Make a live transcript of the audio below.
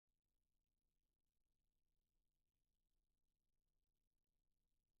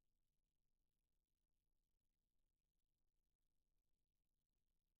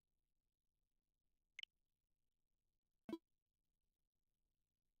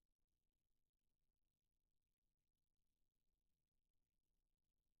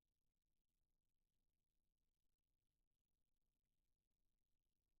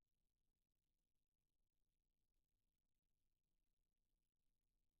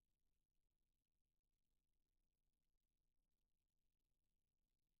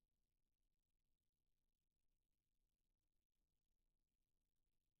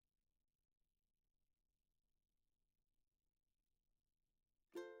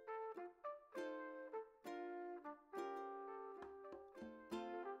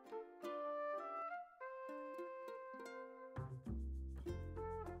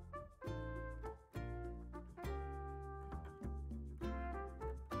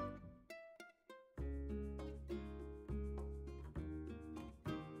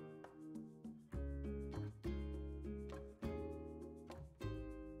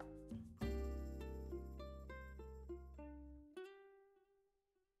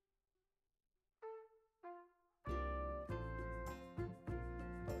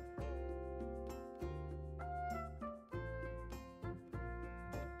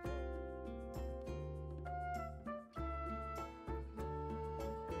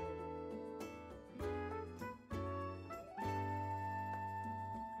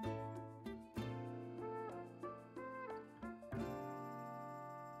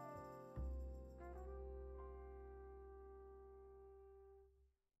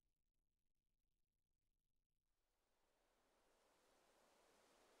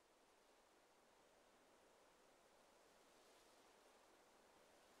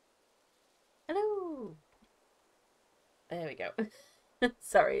There we go.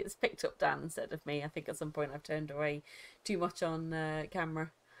 Sorry, it's picked up Dan instead of me. I think at some point I've turned away too much on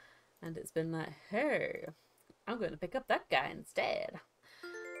camera. And it's been like, hey, I'm going to pick up that guy instead.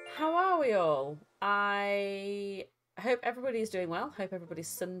 How are we all? I hope everybody's doing well. Hope everybody's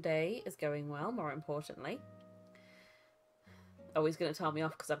Sunday is going well, more importantly. Oh, he's going to tell me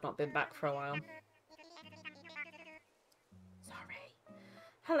off because I've not been back for a while. Sorry.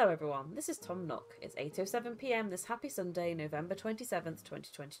 Hello everyone, this is Tom Nook. It's 8:07 PM this happy Sunday, November 27th,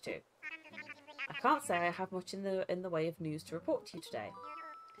 2022. I can't say I have much in the way of news to report to you today.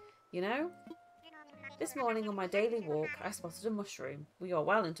 You know, this morning on my daily walk, I spotted a mushroom. We are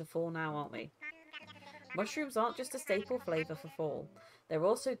well into fall now, aren't we? Mushrooms aren't just a staple flavour for fall. They're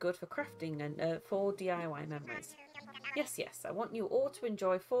also good for crafting and for DIY memories. Yes, yes, I want you all to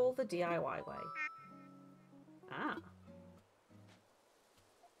enjoy fall the DIY way. Ah.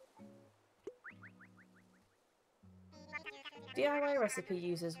 DIY recipe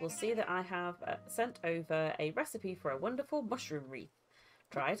users will see that I have sent over a recipe for a wonderful mushroom wreath.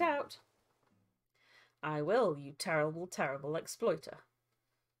 Try it out. I will, you terrible, terrible exploiter.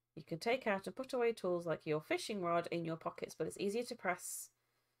 You can take out and put away tools like your fishing rod in your pockets, but it's easier to press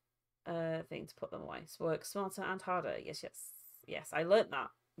thing to put them away. So work smarter and harder. Yes, yes, yes. I learnt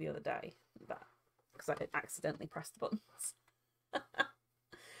that the other day, because I accidentally pressed the buttons.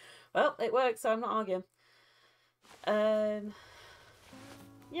 Well, it worked, so I'm not arguing.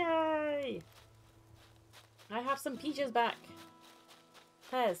 Yay! I have some peaches back.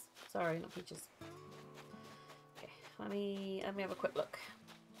 Pears. Sorry, not peaches. Okay, let me have a quick look.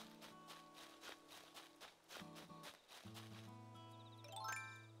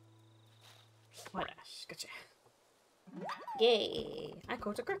 White ash, gotcha. Yay! I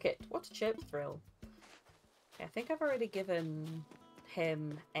caught a cricket. What a chirp thrill. Okay, I think I've already given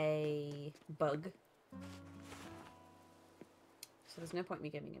him a bug. So there's no point in me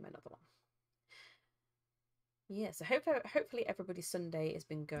giving him another one. Yeah, so hopefully everybody's Sunday has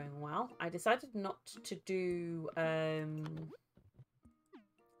been going well. I decided not to do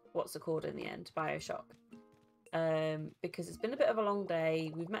what's it called in the end, Bioshock. Because it's been a bit of a long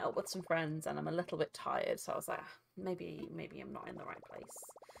day. We've met up with some friends and I'm a little bit tired, so I was like, maybe I'm not in the right place.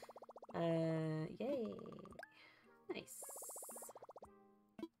 Yay. Nice.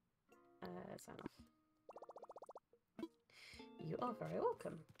 Sign off. You are very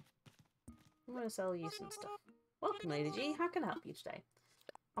welcome. I'm going to sell you some stuff. Welcome, Lady G. How can I help you today?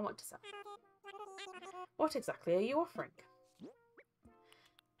 I want to sell. What exactly are you offering?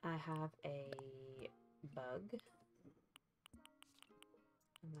 I have a bug.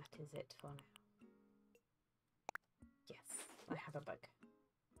 And that is it for now. Yes, I have a bug.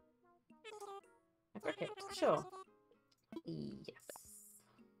 A cricket, sure. Yes.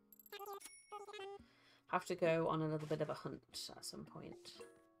 Have to go on a little bit of a hunt at some point.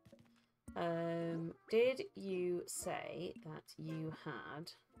 Did you say that you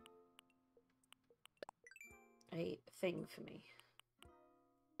had a thing for me?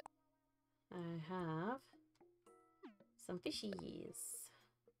 I have some fishies.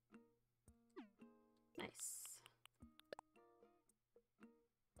 Nice.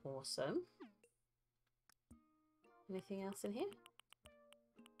 Awesome. Anything else in here?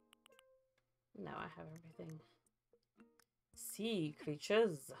 No, I have everything. Sea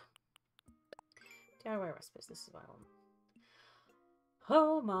creatures. DIY recipes, this is what I want.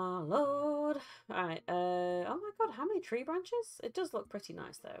 Oh my lord. Alright, oh my god, how many tree branches? It does look pretty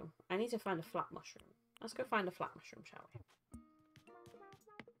nice though. I need to find a flat mushroom. Let's go find a flat mushroom, shall we?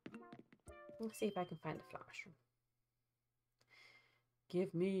 Let's see if I can find a flat mushroom.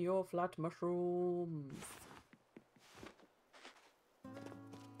 Give me your flat mushrooms.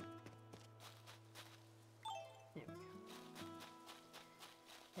 There we go.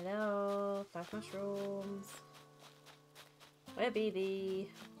 Hello, flat mushrooms. Where be thee?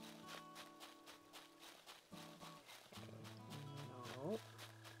 No.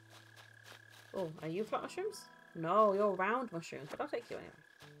 Oh, are you flat mushrooms? No, you're round mushrooms, but I'll take you anyway.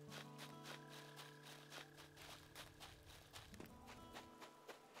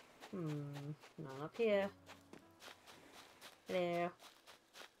 None up here. There.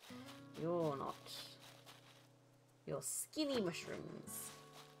 You're not. You're skinny mushrooms.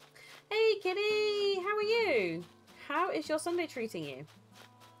 Hey kitty, how are you? How is your Sunday treating you?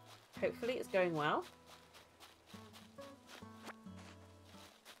 Hopefully it's going well.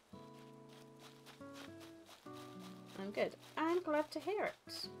 I'm good. I'm glad to hear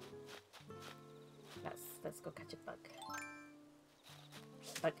it. Let's go catch a bug.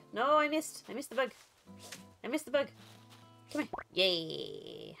 Bug. No, I missed. I missed the bug. I missed the bug. Come here.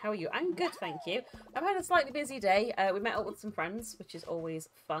 Yay. How are you? I'm good, thank you. I've had a slightly busy day. We met up with some friends, which is always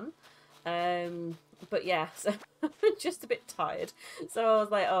fun. But yeah, so I'm just a bit tired. So I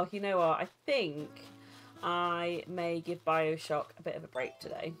was like, oh, you know what? I think I may give BioShock a bit of a break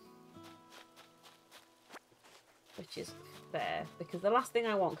today. Which is fair, because the last thing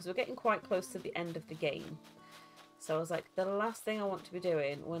I want, because we're getting quite close to the end of the game. So I was like, the last thing I want to be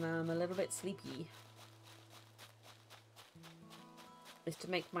doing when I'm a little bit sleepy is to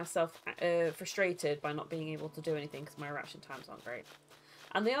make myself frustrated by not being able to do anything because my reaction times aren't great.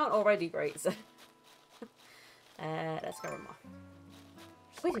 And they aren't already great, so... let's go one more.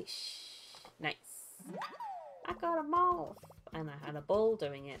 Whitish. Nice. I got a moth. And I had a ball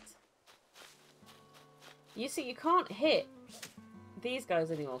doing it. You see, you can't hit these guys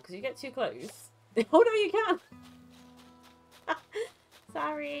anymore because you get too close. Oh no, you can!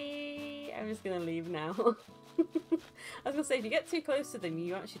 Sorry. I'm just going to leave now. I was going to say, if you get too close to them,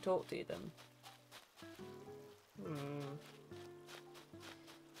 you actually talk to them.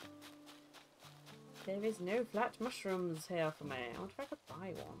 There is no flat mushrooms here for me. I wonder if I could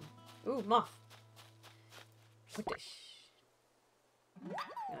buy one. Ooh, moth. British.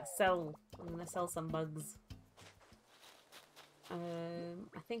 I'm gonna sell some bugs.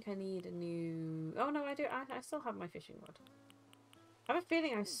 I think I need a new... Oh no, I do. I still have my fishing rod. I have a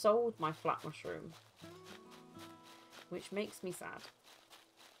feeling I sold my flat mushroom, which makes me sad.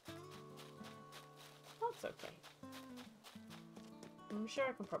 That's okay. I'm sure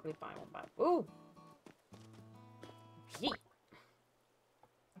I can probably buy one back. Ooh! Yeet!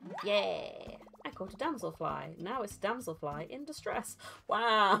 Yeah! I caught a damselfly. Now it's a damselfly in distress.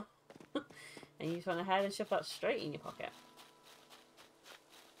 Wow! And you just went ahead and shoved that straight in your pocket.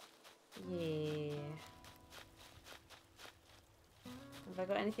 Yeah. Have I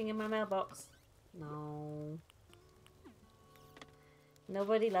got anything in my mailbox? No.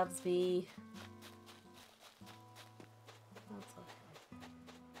 Nobody loves me. That's okay.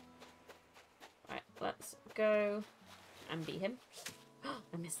 Right, let's go and beat him.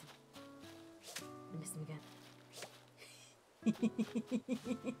 I missed him. I missed him again.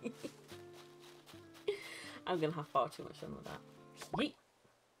 I'm gonna have far too much fun with that. Yeet!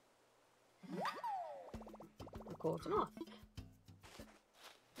 I caught an off.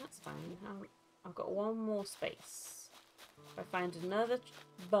 That's fine. I've got one more space. If I find another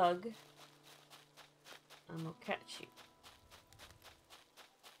bug, and I'll catch you.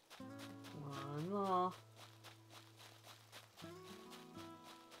 One more.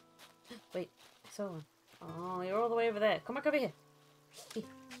 Wait, I saw one. Oh, you're all the way over there. Come back over here. Here.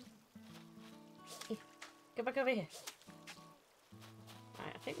 Here. Go back over here.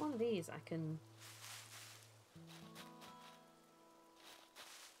 Right, I think one of these I can...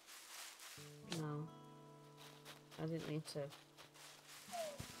 No. I didn't need to...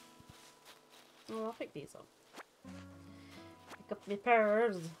 Oh, I'll pick these up. Pick up my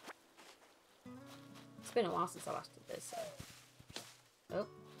pears. It's been a while since I last did this, so... Oh.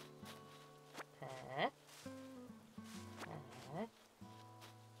 Pear. Pear.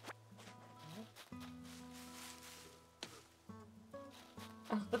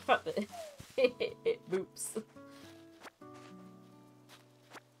 Oh, the fact that it boops.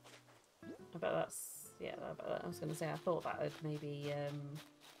 I bet that's... Yeah, I was going to say, I thought that would maybe...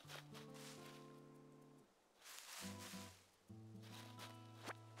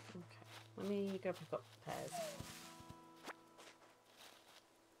 Okay, let me go pick up pears.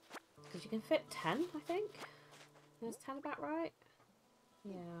 Because you can fit 10, I think? Is 10 about right?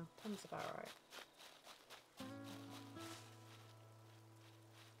 Yeah, 10's about right.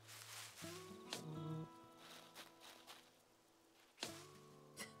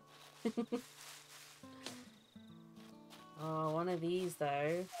 Oh, one of these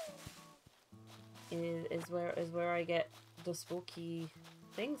though is where I get the spooky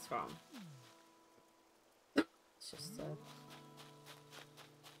things from. It's just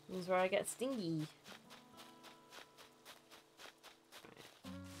this is where I get stingy.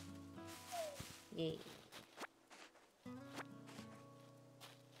 Right. Yay.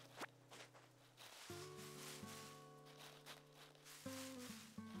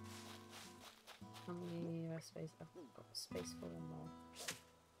 How many space? I've got space for one more.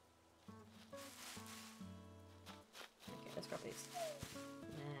 Okay, let's grab these.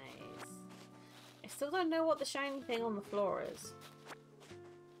 Nice. I still don't know what the shiny thing on the floor is.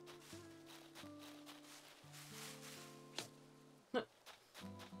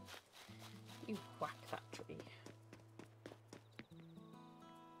 You whack that tree.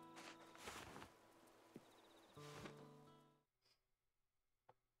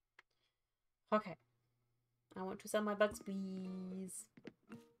 Okay. I want to sell my bugs, please.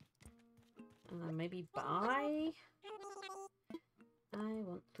 Maybe buy. I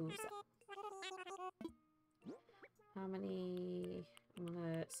want to sell. How many? I'm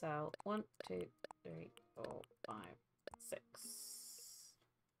gonna sell 1, 2, 3, 4, 5, 6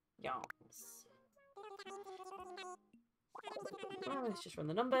 yarns. Oh, let's just run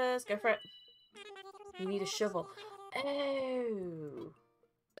the numbers. Go for it. You need a shovel. Oh.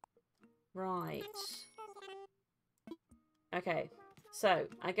 Right. Okay. So,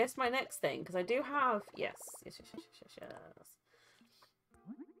 I guess my next thing, because I do have... Yes.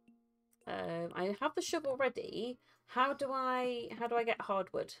 I have the shovel ready. How do I get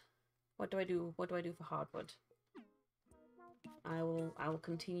hardwood? What do I do? What do I do for hardwood? I will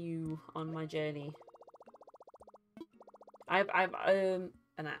continue on my journey. I've an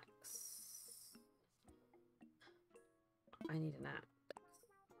axe. I need an axe.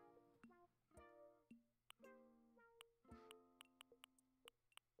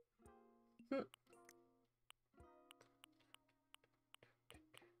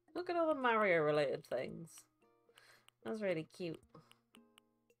 Look at all the Mario related things. That's really cute.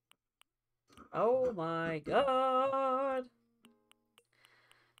 Oh my god.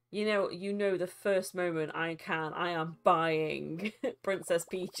 You know the first moment I am buying Princess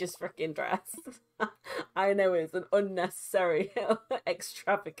Peach's freaking dress. I know it's an unnecessary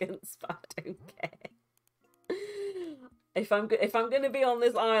extravagance, but I don't care. If I'm gonna be on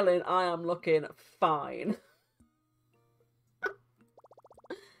this island, I am looking fine.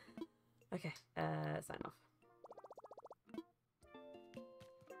 Okay, sign off.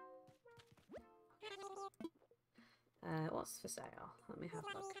 What's for sale? Let me have a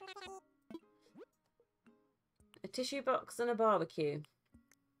look. A tissue box and a barbecue.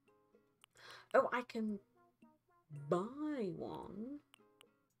 Oh, I can buy one.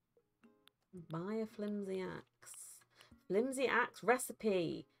 Buy a flimsy axe. Flimsy axe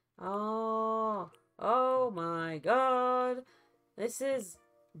recipe. Oh my god. This is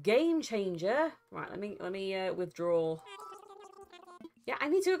game changer. Right, let me withdraw. Yeah, I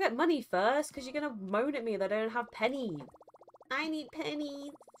need to go get money first, because you're gonna moan at me that I don't have pennies. I need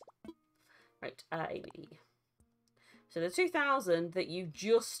pennies. Right, ABD. So the 2,000 that you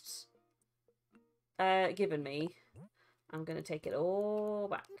just given me, I'm gonna take it all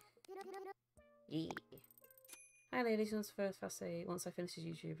back. Yeah. Hi ladies, once I finish this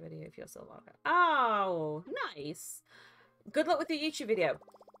YouTube video, if you're still alive. Oh, nice. Good luck with your YouTube video.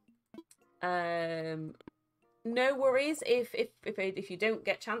 No worries if you don't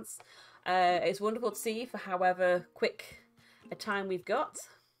get a chance. It's wonderful to see you for however quick a time we've got.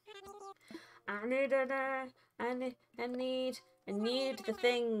 I need the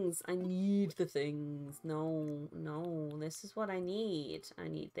things. I need the things. No, this is what I need. I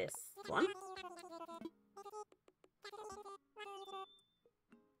need this one.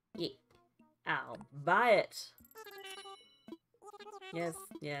 Yeah, I'll buy it. Yes.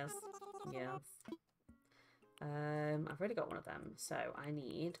 I've already got one of them, so I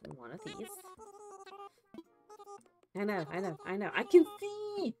need one of these. I know. I can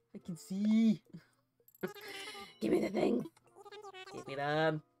see. Give me the thing. Give me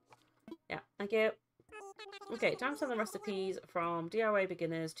them. Yeah, thank you. Okay, time to send the recipes from DIY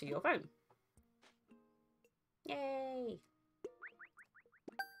beginners to your phone. Yay!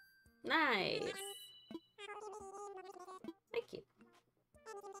 Nice. Thank you.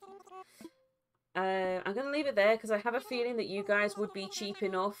 I'm going to leave it there because I have a feeling that you guys would be cheap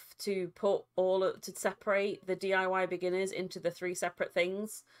enough to to separate the DIY beginners into the 3 separate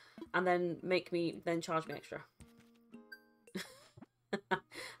things and then charge me extra.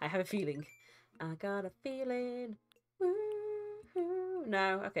 I have a feeling. I got a feeling. Woo-hoo.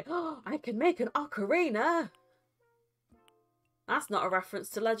 No, okay. Oh, I can make an ocarina. That's not a reference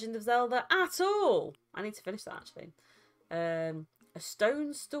to Legend of Zelda at all. I need to finish that actually. A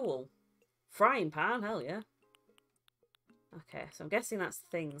stone stool. Frying pan, hell yeah. Okay, so I'm guessing that's the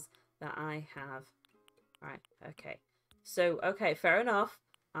things that I have. Right, okay. So, okay, fair enough.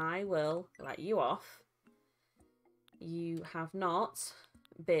 I will let you off. You have not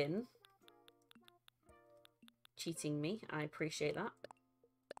been cheating me. I appreciate that.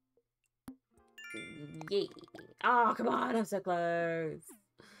 Yay. Oh, come on, I'm so close.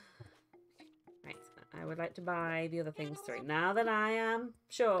 Right, I would like to buy the other things 3. Now that I am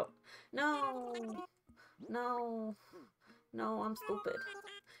short. No, I'm stupid.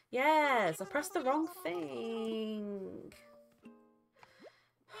 Yes, I pressed the wrong thing.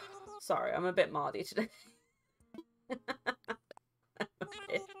 Sorry, I'm a bit mardy today. I'm a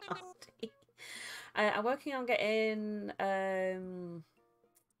bit mardy. I'm working on getting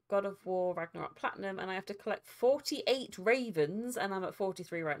God of War Ragnarok Platinum, and I have to collect 48 ravens, and I'm at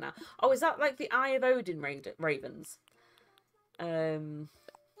 43 right now. Oh, is that like the Eye of Odin ravens?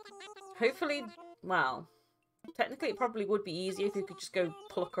 Hopefully, well, technically it probably would be easier if you could just go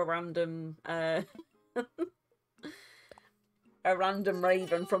pluck a random, a random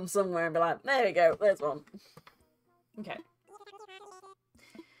raven from somewhere and be like, there we go, there's one. Okay.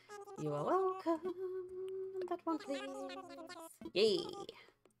 You are welcome. That one, please. Yay.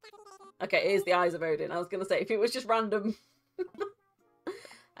 Okay, here's the Eyes of Odin. I was going to say, if it was just random,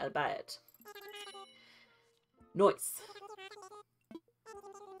 I'll buy it. Nice.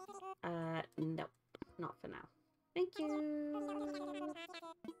 No, not for now. Thank you.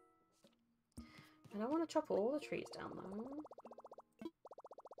 I don't want to chop all the trees down, though.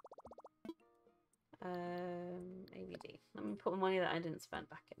 ABD. Let me put the money that I didn't spend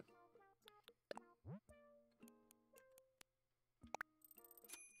back in.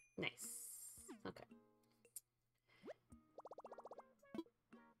 Nice. Okay.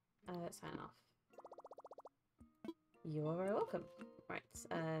 Sign off. You're very welcome. Right.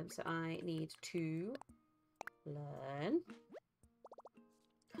 So I need to learn.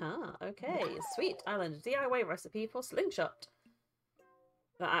 Huh. Okay. Sweet. I learned a DIY recipe for slingshot.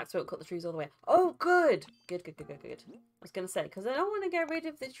 That axe won't cut the trees all the way. Oh, good. Good. I was going to say, because I don't want to get rid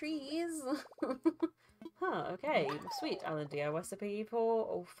of the trees. Huh, okay. Sweet. I learned a DIY recipe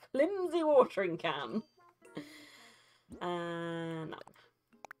for a flimsy watering can. No.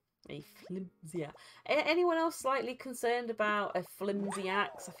 A flimsy axe. Anyone else slightly concerned about a flimsy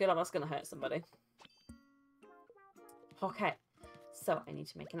axe? I feel like that's going to hurt somebody. Okay. So, I need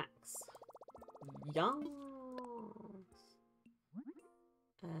to make an axe. Yes.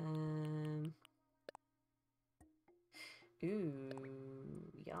 Ooh,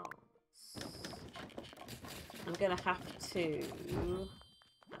 yes. I'm gonna have to,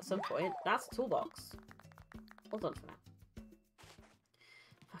 at some point, that's a toolbox. Hold on for now.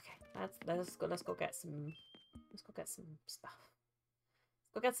 Okay, let's go get some stuff.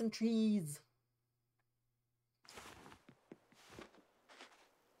 Let's go get some trees.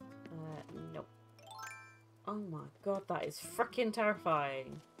 Nope. Oh my god, that is freaking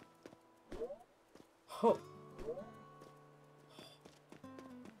terrifying. Oh.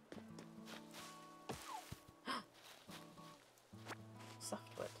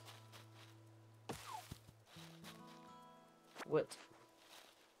 Softwood. Wood.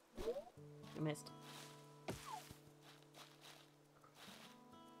 I missed.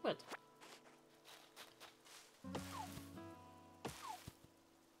 Wood.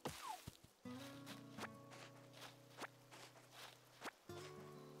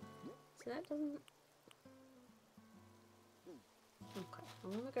 So that doesn't... Okay,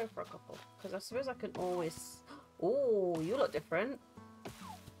 I'm gonna go for a couple. Because I suppose I can always... Oh, you look different.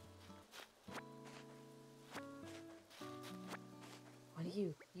 What are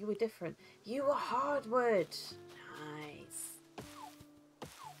you? You were different. You were hardwood. Nice.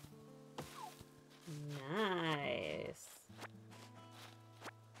 Nice.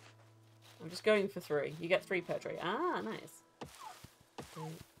 I'm just going for 3. You get 3 per tree. Ah, nice. 3.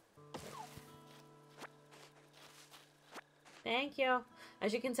 Thank you.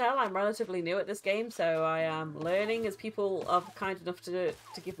 As you can tell, I'm relatively new at this game, so I am learning as people are kind enough to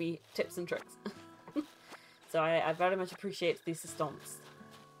give me tips and tricks. So I very much appreciate the assistance.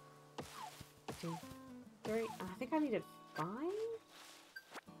 2, 3. I think I needed 5.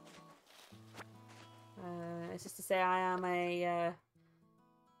 It's just to say I am a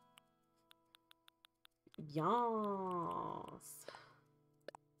yes.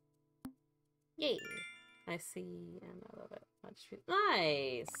 Yay. I see, and I love it.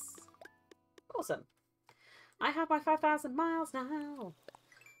 Nice. Awesome. I have my 5,000 miles now.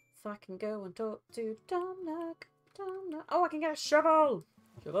 So I can go and talk to Tom Nook. Oh, I can get a shovel.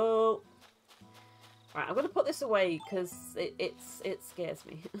 Shovel. Right, I'm going to put this away because it scares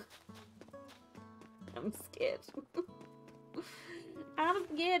me. I'm scared. I'm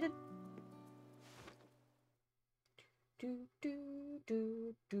scared. Do, do,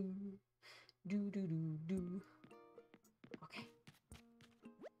 do, do. Do. Okay.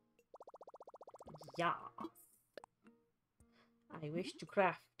 Yes. I wish to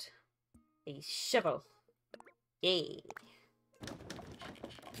craft a shovel. Yay.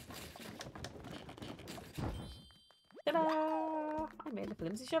 Ta-da! I made a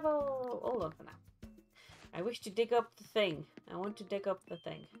flimsy shovel. Hold on for now. I wish to dig up the thing. I want to dig up the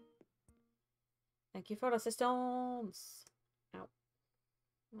thing. Thank you for assistance. Ow.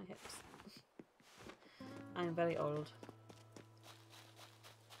 My hips. I am very old.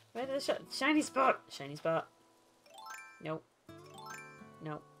 Where did the shiny spot? Shiny spot. Nope.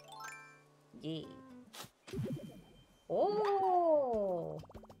 Nope. Yeah. Oh!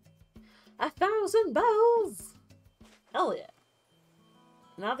 1,000 bells! Hell yeah.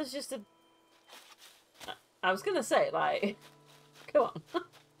 Now there's just a... I was gonna say, like... Come on.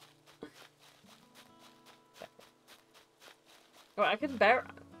 Right, I can bear...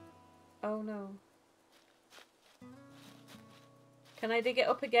 Oh no. Can I dig it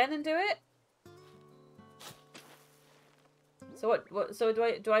up again and do it? So what so do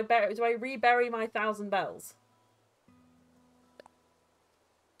I rebury my 1,000 bells?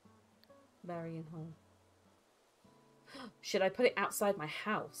 Bury in hole. Should I put it outside my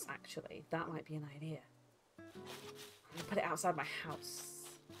house, actually? That might be an idea. I'm gonna put it outside my house.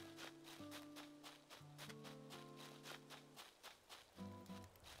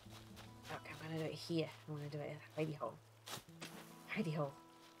 Okay, I'm gonna do it here. I'm gonna do it in a hidey hole. Hidey hole.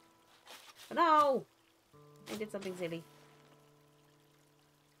 Oh, no! I did something silly.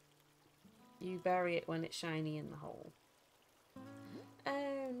 You bury it when it's shiny in the hole.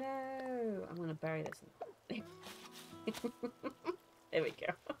 Oh no! I'm gonna bury this in the hole. There we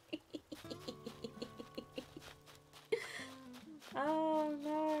go. Oh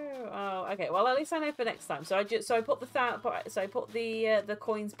no! Oh, okay. Well, at least I know for next time. So I put the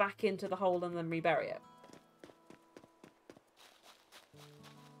coins back into the hole and then rebury it.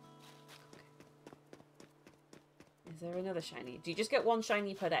 Is there another shiny? Do you just get one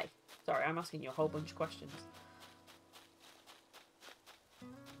shiny per day? Sorry, I'm asking you a whole bunch of questions.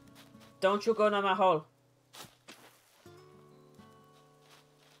 Don't you go near my hole.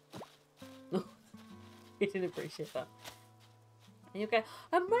 He didn't appreciate that. And you get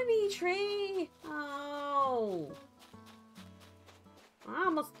a money tree! Oh!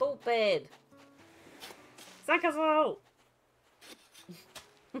 I'm a stupid! Sack us all!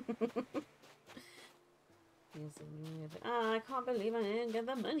 Oh, I can't believe I didn't get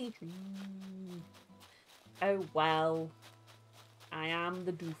the money tree. Oh well. I am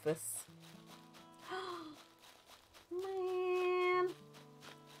the doofus. Man.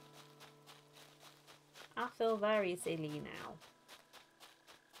 I feel very silly now.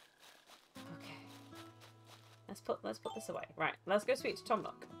 Okay. Let's put this away. Right, let's go speak to Tom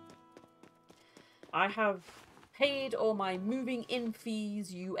Nook. I have paid all my moving in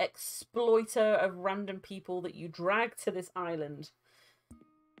fees, you exploiter of random people that you drag to this island.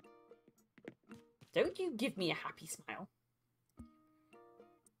 Don't you give me a happy smile.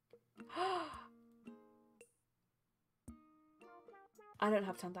 I don't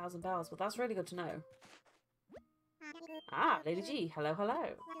have 10,000 bells, but that's really good to know. Ah, Lady G, hello,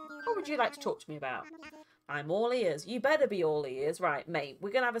 hello. What would you like to talk to me about? I'm all ears. You better be all ears. Right, mate,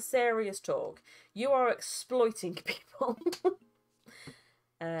 we're going to have a serious talk. You are exploiting people.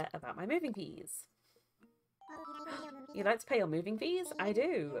 About my moving fees. You'd like to pay your moving fees? I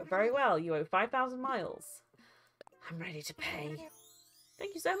do. Very well. You owe 5,000 miles. I'm ready to pay.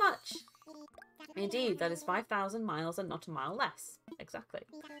 Thank you so much. Indeed, that is 5,000 miles and not a mile less. Exactly.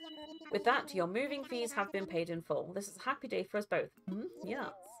 With that, your moving fees have been paid in full. This is a happy day for us both. Hmm? Yes.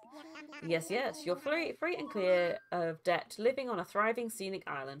 Yes, yes. You're free and clear of debt, living on a thriving scenic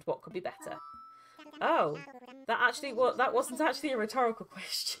island. What could be better? Oh, that wasn't actually a rhetorical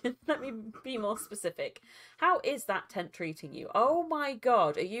question. Let me be more specific. How is that tent treating you? Oh my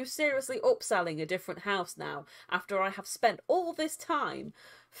god, are you seriously upselling a different house now after I have spent all this time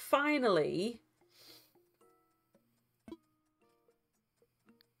finally...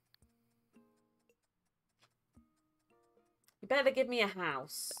 You better give me a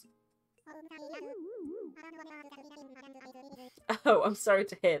house. Oh, I'm sorry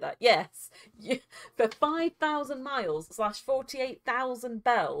to hear that. Yes, for 5,000 miles / 48,000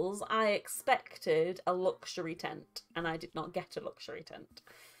 bells, I expected a luxury tent, and I did not get a luxury tent.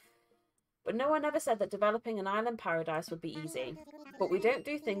 But no one ever said that developing an island paradise would be easy. But we don't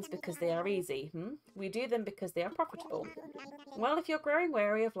do things because they are easy, We do them because they are profitable. Well, if you're growing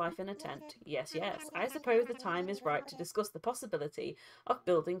weary of life in a tent, yes, I suppose the time is right to discuss the possibility of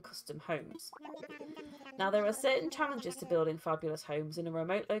building custom homes. Now, there are certain challenges to building fabulous homes in a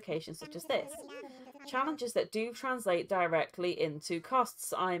remote location such as this. Challenges that do translate directly into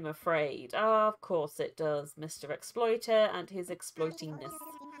costs, I'm afraid. Oh, of course it does, Mr. Exploiter and his exploitingness.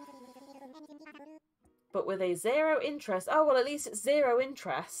 But with a zero interest... Oh, well, at least it's zero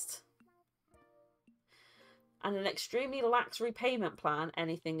interest. And an extremely lax repayment plan,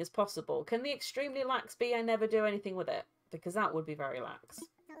 anything is possible. Can the extremely lax be I never do anything with it? Because that would be very lax.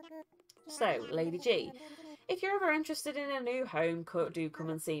 So, Lady G, if you're ever interested in a new home, do come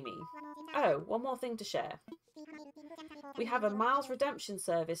and see me. Oh, one more thing to share. We have a miles redemption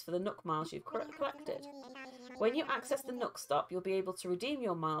service for the Nook miles you've collected. When you access the Nook stop, you'll be able to redeem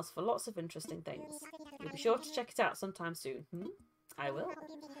your miles for lots of interesting things. You'll be sure to check it out sometime soon. I will.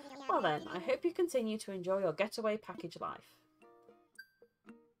 Well then, I hope you continue to enjoy your getaway package life.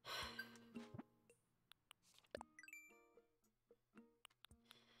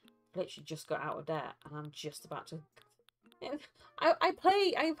 Literally just got out of debt and I'm just about to... I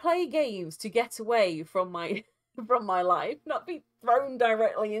play games to get away from my life, not be thrown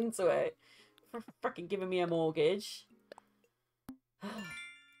directly into it for fucking giving me a mortgage.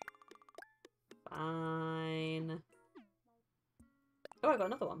 Fine. Oh, I got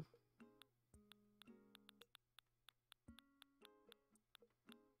another one.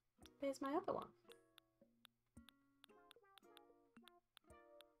 Here's my other one.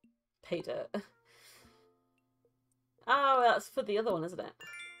 Pay dirt. Oh, that's for the other one, isn't it?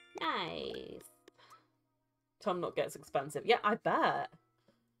 Nice. Tom Nook gets expensive. Yeah, I bet.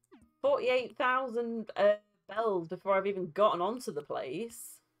 48,000 bells before I've even gotten onto the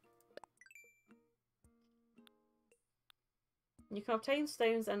place. You can obtain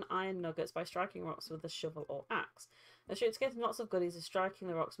stones and iron nuggets by striking rocks with a shovel or axe. The trick to getting lots of goodies is striking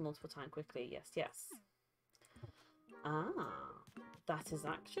the rocks multiple times quickly. Yes, yes. Ah, that is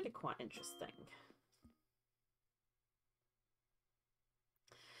actually quite interesting.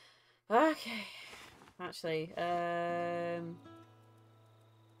 Okay. Actually, I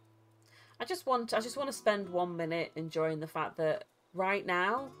just want to spend 1 minute enjoying the fact that right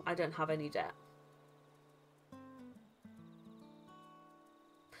now I don't have any debt.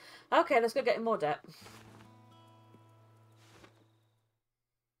 Okay, let's go get more debt.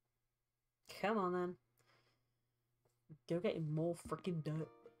 Come on then. Go get more freaking debt.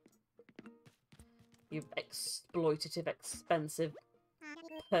 You exploitative, expensive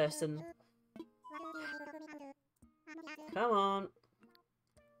person. Come on.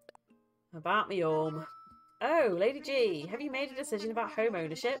 About me home. Oh, Lady G, have you made a decision about home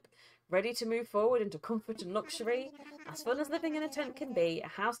ownership? Ready to move forward into comfort and luxury? As fun as living in a tent can be, a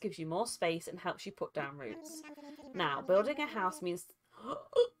house gives you more space and helps you put down roots. Now, building a house means...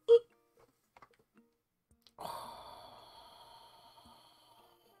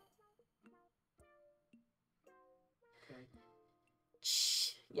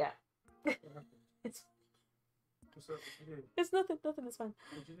 Shh. Yeah. It's nothing, it's fine.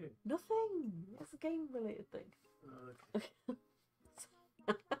 What did you do? Nothing. It's a game related thing. Okay.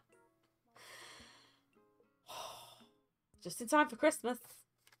 Just in time for Christmas.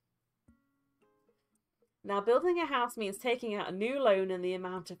 Now, building a house means taking out a new loan in the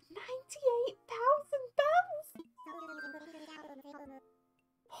amount of 98,000 bells.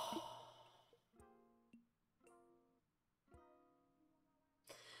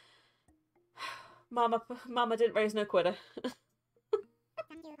 Mama didn't raise no quitter.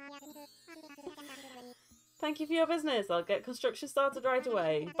 Thank you for your business. I'll get construction started right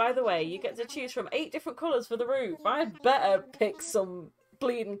away. By the way, you get to choose from 8 different colours for the roof. I'd better pick some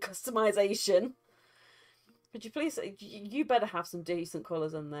bleeding customization. Could you please... You better have some decent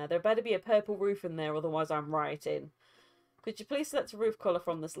colours in there. There better be a purple roof in there, otherwise I'm writing. Could you please select a roof colour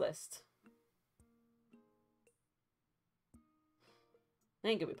from this list?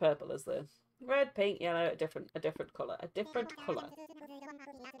 Ain't gonna be purple, is there? Red, pink, yellow, a different colour. A different colour.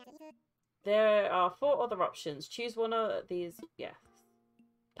 There are 4 other options. Choose one of these. Yeah.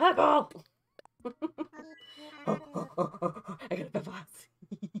 Purple! I got a purple house.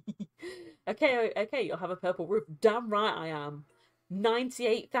 Okay, you'll have a purple roof. Damn right I am.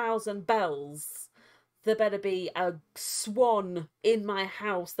 98,000 bells. There better be a swan in my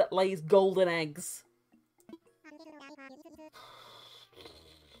house that lays golden eggs.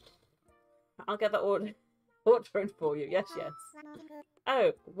 I'll get that order in for you. Yes, yes.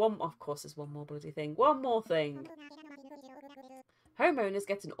 Oh, of course there's one more bloody thing. One more thing. Homeowners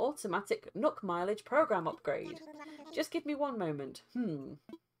get an automatic Nook mileage program upgrade. Just give me 1 moment.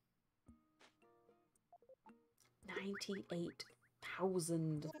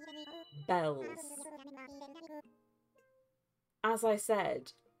 98,000 bells. As I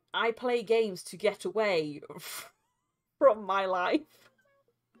said, I play games to get away from my life.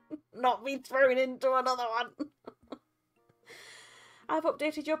 Not be thrown into another one. I've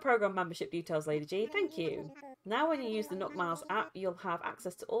updated your program membership details, Lady G. Thank you. Now when you use the Nook Miles app, you'll have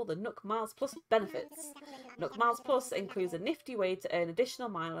access to all the Nook Miles Plus benefits. Nook Miles Plus includes a nifty way to earn additional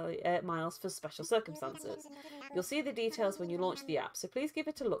miles for special circumstances. You'll see the details when you launch the app, so please give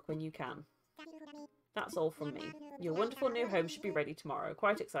it a look when you can. That's all from me. Your wonderful new home should be ready tomorrow.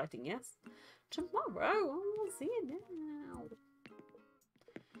 Quite exciting, yes? Tomorrow? Oh, we'll see you now.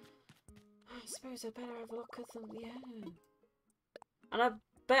 I suppose I better have a look at them, yeah. And I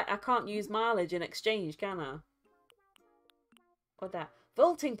bet I can't use mileage in exchange, can I? What that?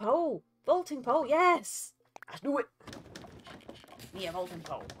 Vaulting pole! Vaulting pole, yes! I knew it! Me a vaulting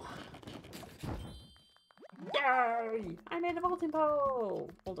pole. Yay! I made a vaulting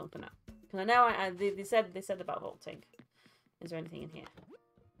pole! Hold on for now. Because I know they said about vaulting. Is there anything in here?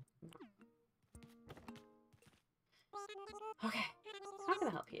 No. Okay. How can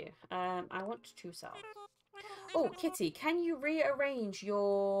I help you? I want to sell. Oh, Kitty, can you rearrange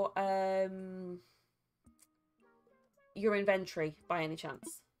your inventory by any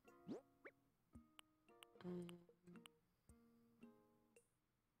chance?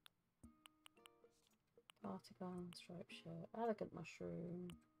 Cardigan, striped shirt, elegant mushroom,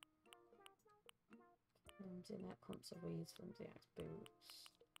 flimsy neck, clumps of weeds, flimsy axe boots.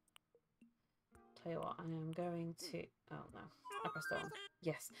 Tell you what, I am going to. Oh no, I pressed on.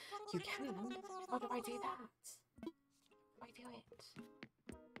 Yes, you can. How do I do that? How do I do it?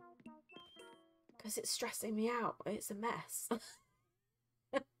 Because it's stressing me out. It's a mess.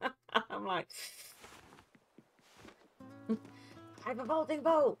 I'm like, I have a vaulting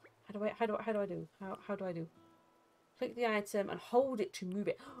bowl. How do I do? How do I do? Click the item and hold it to move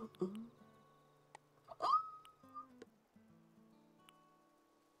it.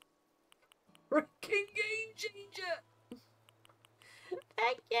 Freaking game changer!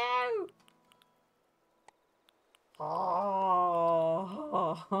 Thank you. Oh,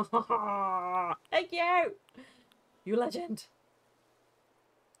 thank you. You legend.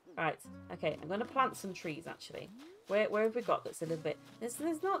 Right. Okay. I'm gonna plant some trees actually. Where have we got that's a little bit? There's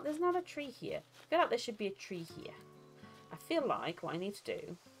not a tree here. I feel like there should be a tree here. I feel like what I need to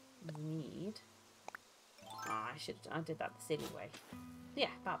do is need. I did that the silly way.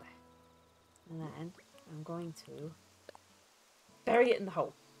 Yeah, about there. And then I'm going to bury it in the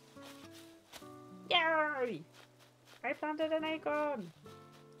hole. Yay! I planted an acorn.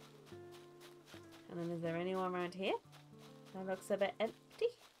 And then is there anyone around here? That looks a bit empty.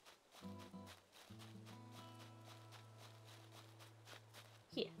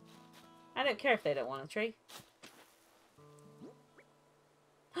 Here. I don't care if they don't want a tree.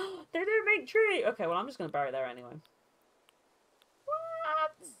 They don't make tree! Okay, well I'm just going to bury there anyway.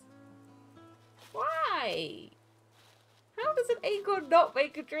 What? Why? How does an acorn not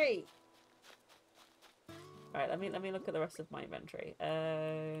make a tree? Alright, let me look at the rest of my inventory.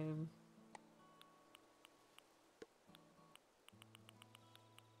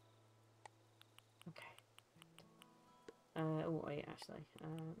 Okay. Oh wait, actually.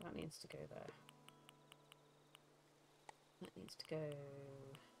 That needs to go there. That needs to go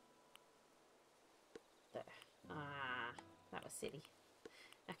there. Ah, that was silly.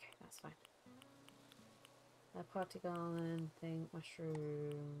 Okay, that's fine. A party garland thing,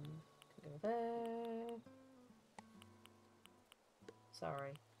 mushroom can go there.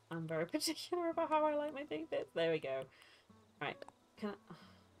 Sorry, I'm very particular about how I like my thing bits. There we go. Right, I can't.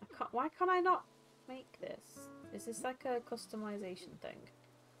 Why can't I not make this? Is this like a customization thing?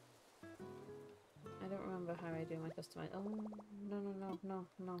 I don't remember how I do my customize. Oh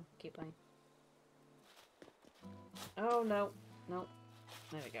no! Keep playing. Oh no!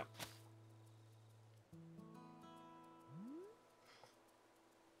 There we go.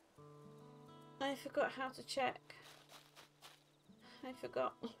 I forgot how to check. I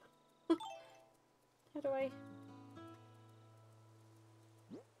forgot. How do I?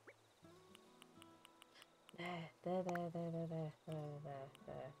 There.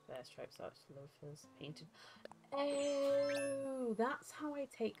 Stripes, arch, loafers, painted. Oh, that's how I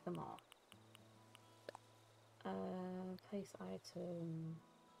take them off. Place item.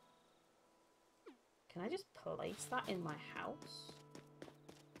 Can I just place that in my house?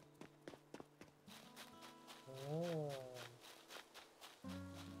 Oh.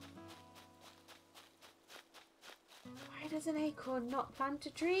 Why does an acorn not plant a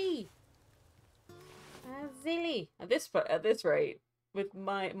tree? Silly. At this rate, with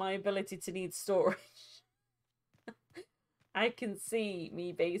my ability to need storage, I can see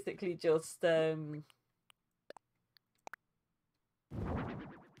me basically just yeah.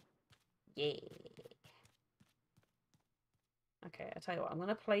 Okay, I tell you what, I'm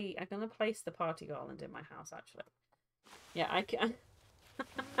gonna place the party garland in my house actually. Yeah, I can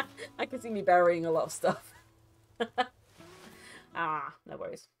I can see me burying a lot of stuff. No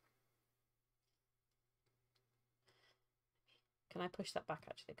worries. Can I push that back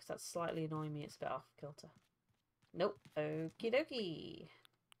actually? Because that's slightly annoying me. It's a bit off kilter. Nope. Okie dokie.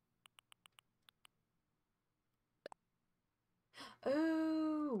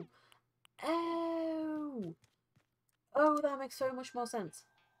 Oh! Oh! Oh, that makes so much more sense.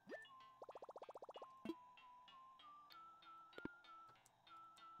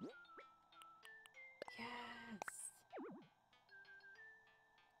 Yes!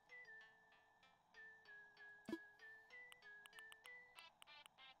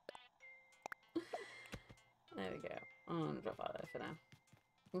 we go. I'm going to drop that there for now.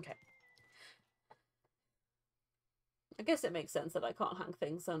 Okay. I guess it makes sense that I can't hang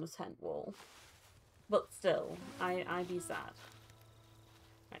things on a tent wall. But still, I'd be sad.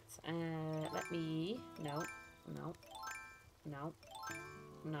 Right, let me... No. No. No.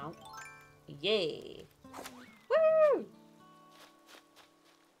 No. Yay! Woo!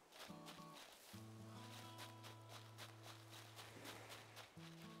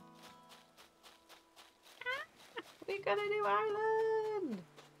 We got a new island!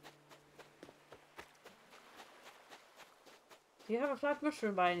 Do you have a flag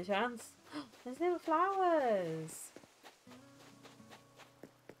mushroom by any chance? There's little flowers!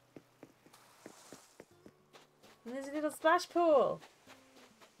 And there's a little splash pool!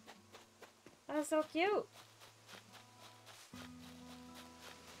 That's so cute!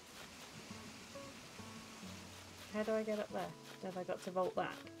 How do I get up there? Have I got to vault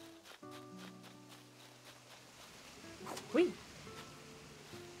back? Whee!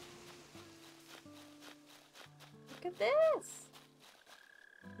 Look at this!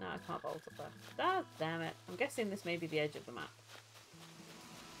 No, I can't vault up there. God damn it. I'm guessing this may be the edge of the map.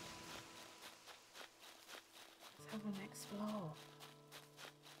 Let's have an explore.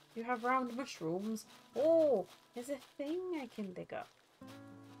 You have round mushrooms. Oh, there's a thing I can dig up.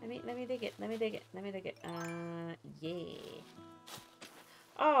 Let me dig it. Let me dig it. Let me dig it. Yeah.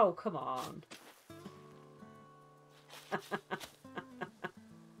 Oh, come on.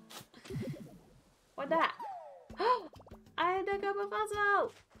 What that? I dug up a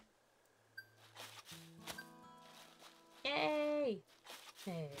puzzle! Yay!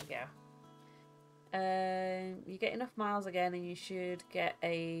 There you go. You get enough miles again and you should get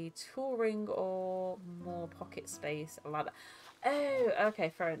a tool ring or more pocket space. A ladder. Oh, okay,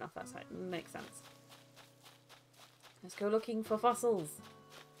 fair enough. That's right. Makes sense. Let's go looking for fossils.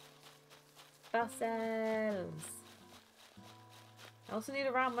 Fossils. I also need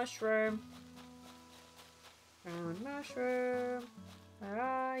a round mushroom. Round mushroom. Where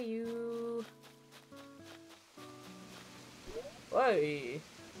are you? Whoa.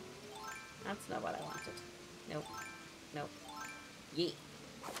 That's not what I wanted. Nope. Nope. Yeet.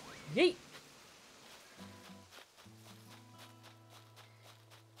 Yeet.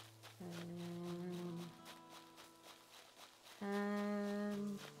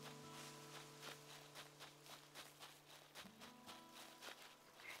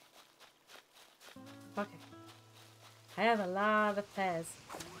 Okay. I have a lot of pears.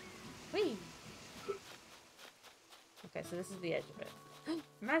 Whee! Okay, so this is the edge of it.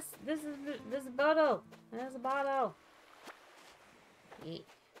 There's a bottle. There's a bottle. Yeah.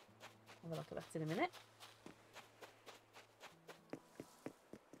 Have a look at that in a minute.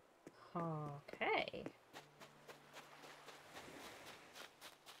 Okay.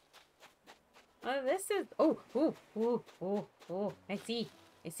 Oh, this is... Oh. I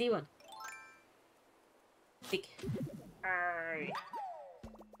see one. Big.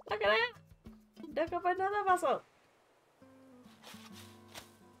 Look at that! Dug up another muscle.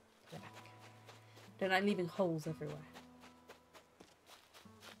 Put it back. Don't like leaving holes everywhere.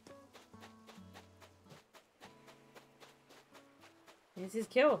 This is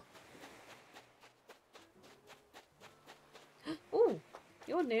cool. Ooh,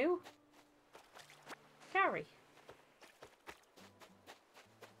 you're new. Carry.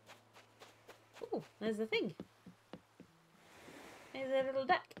 Ooh, there's the thing. There's a little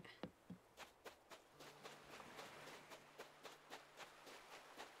deck.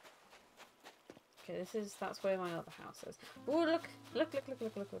 Okay, that's where my other house is. Ooh, look. Look.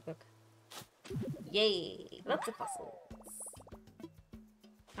 Yay! Lots of fossils.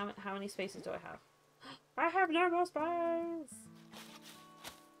 How many spaces do I have? I have no more space!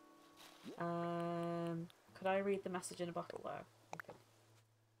 Could I read the message in a bottle though? Okay.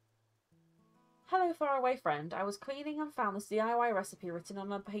 Hello, faraway friend. I was cleaning and found this DIY recipe written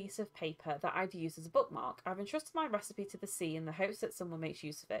on a piece of paper that I'd use as a bookmark. I've entrusted my recipe to the sea in the hopes that someone makes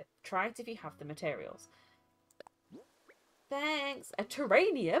use of it. Try it if you have the materials. Thanks. A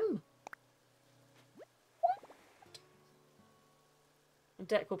terrarium?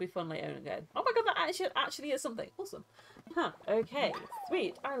 Deck will be fun later again. Oh my god, that actually is something. Awesome. Huh, okay.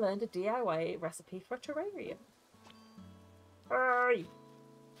 Sweet. I learned a DIY recipe for a terrarium. Hurry!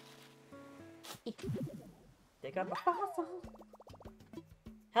 Dig up a fossil.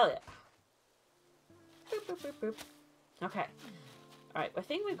 Hell yeah. Boop. Okay. Alright, I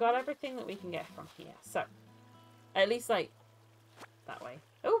think we've got everything that we can get from here. So, at least, like, that way.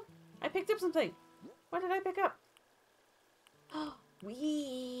 Oh! I picked up something! What did I pick up? Oh!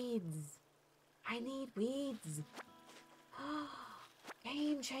 Weeds! I need weeds!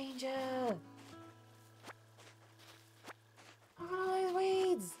 Game changer! Look at all these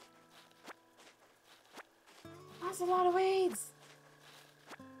weeds. That's a lot of weeds.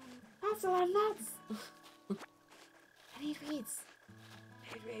 That's a lot of nuts. I need weeds.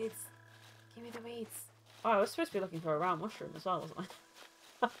 I need weeds. Give me the weeds. Oh, I was supposed to be looking for a round mushroom as well, wasn't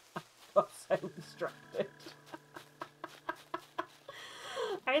I? I got so distracted.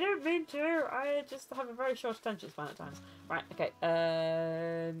 I don't mean to. I just have a very short attention span at times. Right, okay.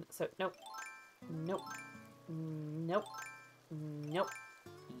 So, nope. Nope. Nope. Nope.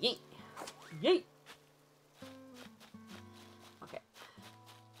 Yeet. Yeet. Okay.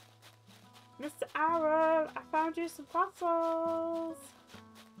 Mr. Arrow, I found you some fossils.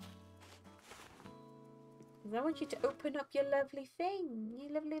 I want you to open up your lovely thing.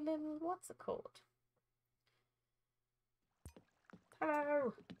 Your lovely little, what's it called?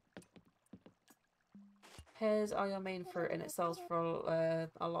 Hello. Pears are your main fruit and it sells for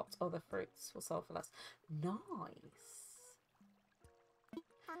a lot. Other fruits will sell for less. Nice.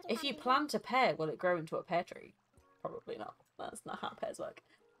 If you plant a pear, will it grow into a pear tree? Probably not. That's not how pears work.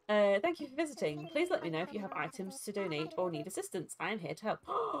 Thank you for visiting. Please let me know if you have items to donate or need assistance. I am here to help.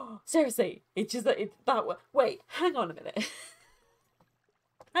 Seriously, it's just that wait, hang on a minute.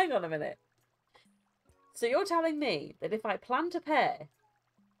 Hang on a minute. So you're telling me that if I plant a pear,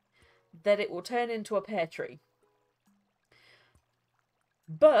 that it will turn into a pear tree.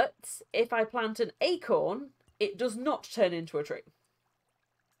 But if I plant an acorn, it does not turn into a tree.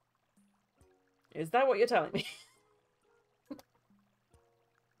 Is that what you're telling me?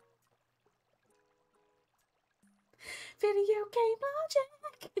 Video game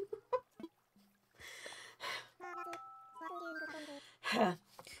logic.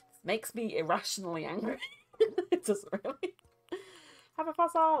 This makes me irrationally angry. It doesn't really. Have a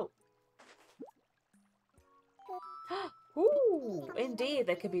fossil. Ooh, indeed,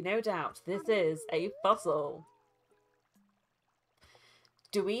 there can be no doubt. This is a fossil.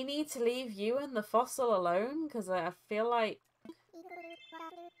 Do we need to leave you and the fossil alone? Because I feel like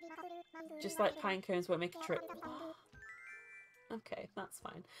just like pine cones won't make a trip. Okay, that's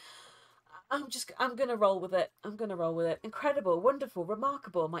fine. I'm gonna roll with it. I'm gonna roll with it. Incredible, wonderful,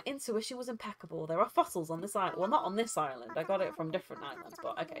 remarkable. My intuition was impeccable. There are fossils on this island. Well, not on this island. I got it from different islands,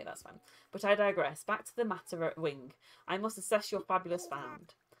 but okay, that's fine. But I digress. Back to the matter wing. I must assess your fabulous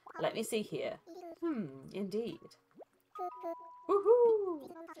found. Let me see here. Indeed. Woohoo!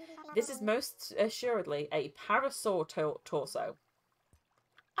 This is most assuredly a parasaur torso.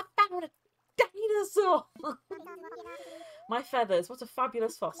 I found a dinosaur! My feathers, what a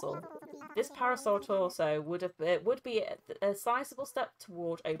fabulous fossil. This parasaur torso would be a sizable step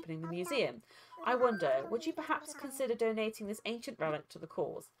toward opening the museum. I wonder, would you perhaps consider donating this ancient relic to the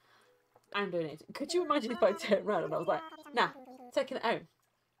cause? I'm donating. Could you imagine if I turned around and I was like, nah, taking it home.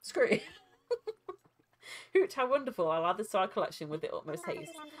 Screw it. Hoot, how wonderful. I'll add this to our collection with the utmost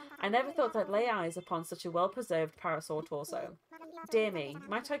haste. I never thought I'd lay eyes upon such a well-preserved parasaur torso. Dear me,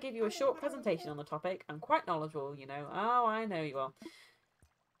 might I give you a short presentation on the topic? I'm quite knowledgeable, you know. Oh, I know you are.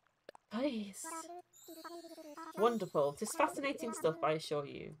 Please. Wonderful. 'Tis fascinating stuff, I assure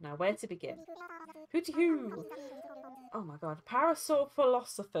you. Now, where to begin? Hooty hoo! Oh my god. Parasaur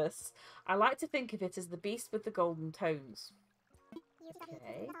Philosophus. I like to think of it as the beast with the golden tones.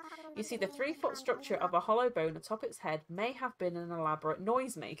 Okay. You see, the 3-foot structure of a hollow bone atop its head may have been an elaborate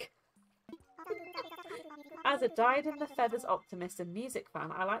noisemaker. As a dyed-in-the-feathers optimist and music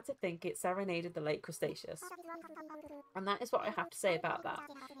fan, I like to think it serenaded the late Cretaceous. And that is what I have to say about that.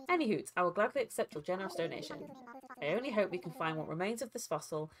 Anywho, I will gladly accept your generous donation. I only hope we can find what remains of this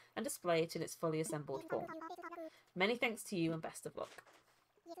fossil and display it in its fully assembled form. Many thanks to you and best of luck.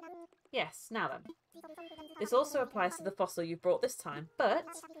 Yes, now then. This also applies to the fossil you brought this time, but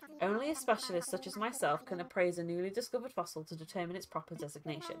only a specialist such as myself can appraise a newly discovered fossil to determine its proper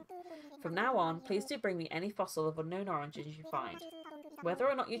designation. From now on, please do bring me any fossil of unknown origin you find. Whether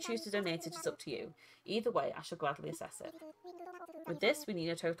or not you choose to donate it is up to you. Either way, I shall gladly assess it. With this, we need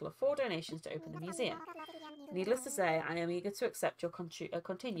a total of 4 donations to open the museum. Needless to say, I am eager to accept your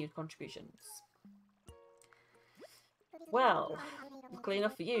continued contributions. Well, luckily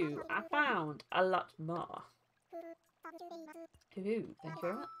enough for you, I found a lot more. Ooh, thank you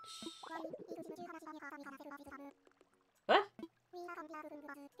very much. What?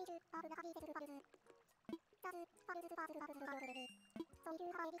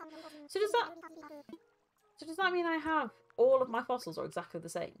 So does that mean I have all of my fossils are exactly the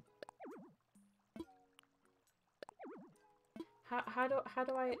same? How do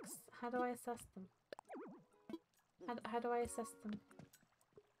I assess them? How do I assess them?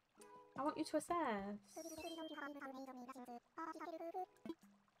 I want you to assess.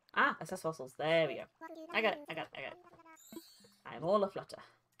 Ah, assess fossils. There we go. I got it. I'm all aflutter.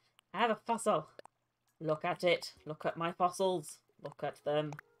 I have a fossil. Look at it. Look at my fossils. Look at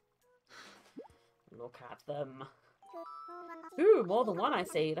them. Look at them. Ooh, more than one I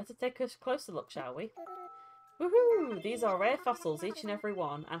see. Let's take a closer look, shall we? Woohoo! These are rare fossils, each and every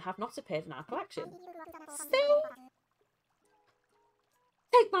one, and have not appeared in our collection. See?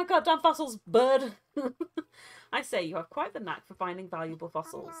 Take my goddamn fossils, bird! I say, you have quite the knack for finding valuable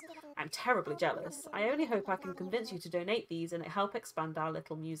fossils. I'm terribly jealous. I only hope I can convince you to donate these and help expand our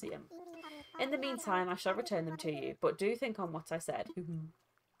little museum. In the meantime, I shall return them to you, but do think on what I said.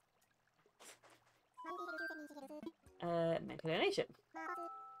 Make a donation.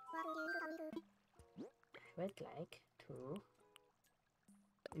 I would like to...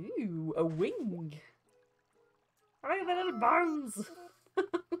 Ooh, a wing! Look at the little bones!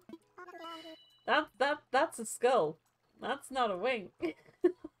 That's a skull. That's not a wing.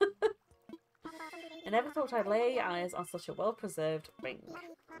 I never thought I'd lay eyes on such a well-preserved ring.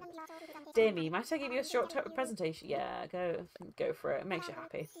 Dear me, might I give you a short presentation? Yeah, go for it. It makes you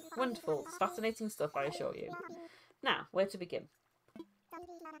happy. Wonderful. It's fascinating stuff, I assure you. Now, where to begin?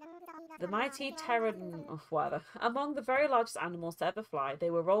 The mighty pterodon, whatever. Among the very largest animals to ever fly, they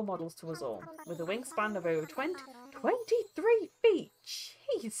were role models to us all. With a wingspan of over 23 feet.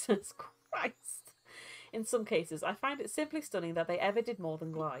 Jesus Christ. In some cases, I find it simply stunning that they ever did more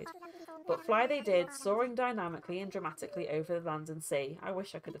than glide. But fly they did, soaring dynamically and dramatically over the land and sea. I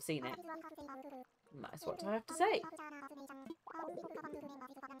wish I could have seen it. And that is what I have to say.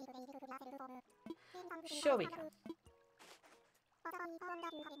 Sure we can.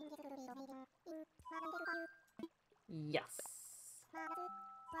 Yes.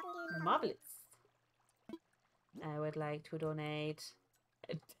 Marvellous. I would like to donate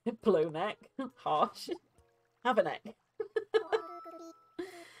a diplo neck. Harsh. Have a neck.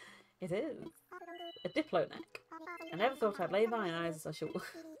 It is. A diplo neck. I never thought I'd lay my eyes as I should.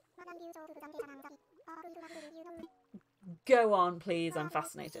 Go on, please. I'm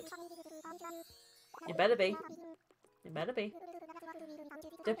fascinated. You better be. You better be.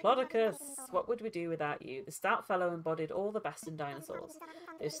 Diplodocus! What would we do without you? The stout fellow embodied all the best in dinosaurs.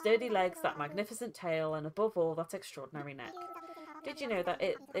 Those sturdy legs, that magnificent tail, and above all, that extraordinary neck. Did you know that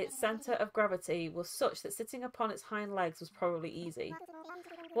its centre of gravity was such that sitting upon its hind legs was probably easy?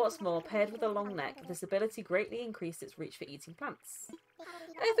 What's more, paired with a long neck, this ability greatly increased its reach for eating plants. 5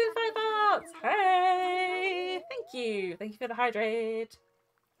 hearts! Hey! Thank you! Thank you for the hydrate!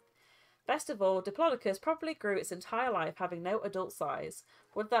 Best of all, Diplodocus probably grew its entire life having no adult size.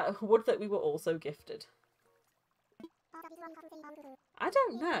 Would that we were also gifted. I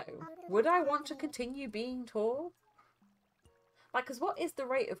don't know. Would I want to continue being tall? Like, because what is the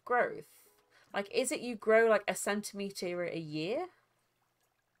rate of growth? Like, is it you grow like a centimetre a year?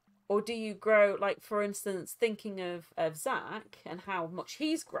 Or do you grow, like, for instance, thinking of Zach and how much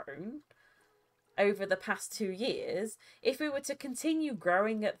he's grown over the past 2 years, if we were to continue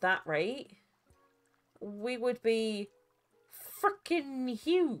growing at that rate, we would be freaking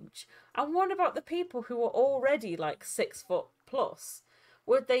huge. And what about the people who are already like 6 foot plus?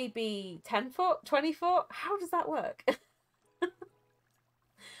 Would they be 10 foot, 20 foot? How does that work?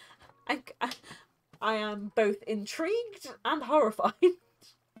 I am both intrigued and horrified.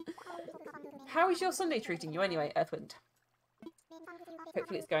 How is your Sunday treating you anyway, Earthwind?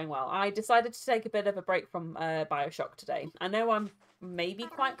 Hopefully it's going well. I decided to take a bit of a break from Bioshock today. I know I'm maybe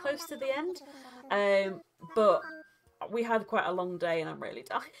quite close to the end, but we had quite a long day and I'm really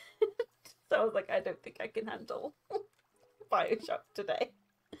tired. So I was like, I don't think I can handle Bioshock today.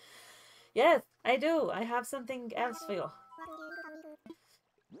 Yes, I do. I have something else for you.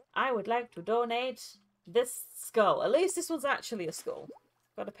 I would like to donate this skull. At least this one's actually a skull.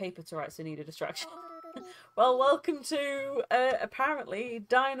 Got a paper to write, so I need a distraction. Well, welcome to, apparently,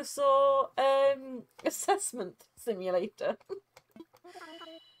 dinosaur, assessment simulator.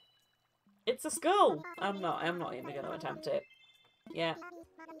 It's a skull! I'm not even going to attempt it. Yeah.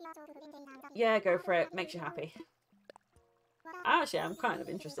 Yeah, go for it. Makes you happy. Actually, I'm kind of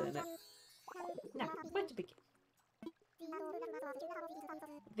interested in it. Now, where to begin?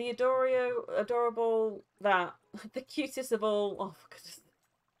 The adorable, that, the cutest of all, oh, for goodness.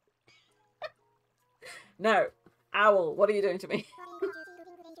 No, owl, what are you doing to me?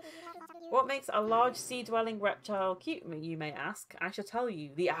 What makes a large sea-dwelling reptile cute, you may ask? I shall tell you.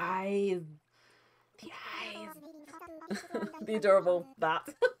 The eyes. The eyes. The adorable that.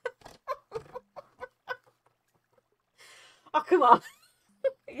 Oh, come on.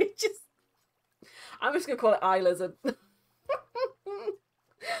 You just... I'm just going to call it eye lizard.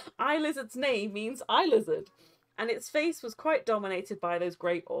 Eye lizard's name means eye lizard. And its face was quite dominated by those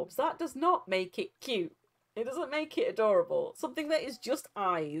great orbs. That does not make it cute. It doesn't make it adorable. Something that is just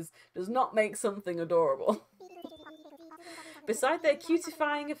eyes does not make something adorable. Beside their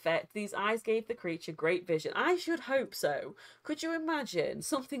cutifying effect, these eyes gave the creature great vision. I should hope so. Could you imagine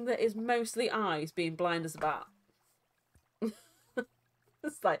something that is mostly eyes being blind as a bat?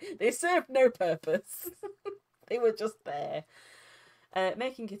 It's like, they served no purpose. They were just there.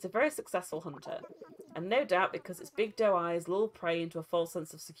 Making it a very successful hunter. And no doubt because its big doe eyes lull prey into a false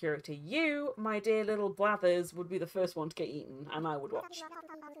sense of security. You, my dear little blathers, would be the first one to get eaten, and I would watch.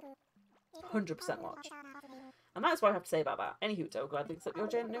 100% watch. And that's what I have to say about that. Anywho, I'll gladly accept your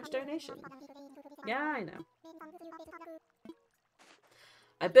next donation. Yeah, I know.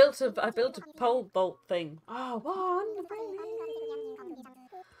 I built a pole vault thing. Oh, one, really?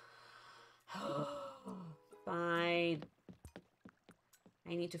 Fine.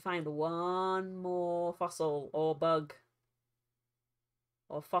 I need to find one more fossil or bug.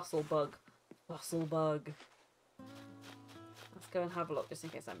 Or fossil bug. Fossil bug. Let's go and have a look just in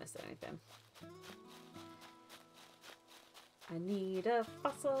case I missed anything. I need a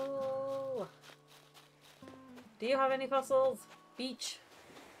fossil. Do you have any fossils? Beach.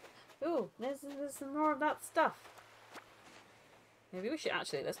 Ooh, there's some more of that stuff. Maybe we should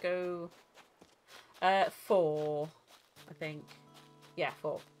actually, let's go 4, I think. Yeah,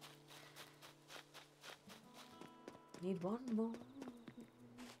 4. Need one more.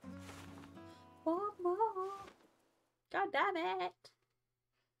 One more. God damn it.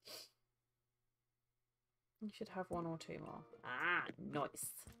 You should have 1 or 2 more. Ah,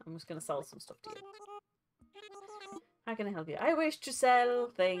 nice. I'm just going to sell some stuff to you. How can I help you? I wish to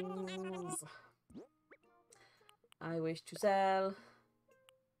sell things. I wish to sell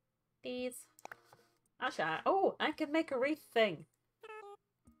these. Actually, I can make a wreath thing.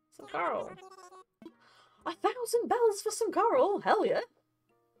 Some coral. 1,000 bells for some coral. Hell yeah.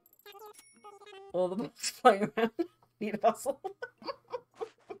 All the bugs flying around. Need a fossil.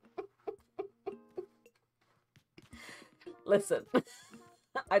 Listen,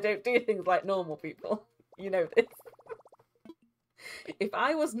 I don't do things like normal people. You know this. If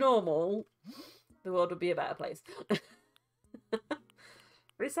I was normal, the world would be a better place.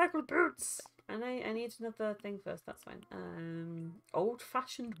 Recycled boots! And I need another thing first, that's fine.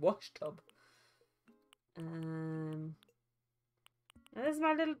 Old-fashioned wash tub. There's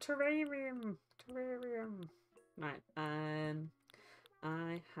my little terrarium. Right, I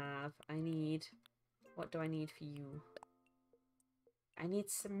need... What do I need for you? I need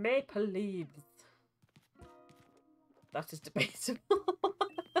some maple leaves. That is debatable.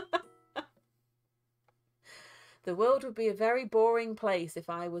 The world would be a very boring place if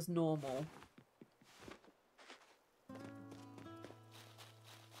I was normal.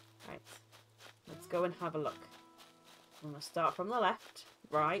 Right. Let's go and have a look. I'm going to start from the left.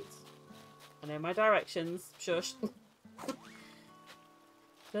 Right. I know my directions. Shush.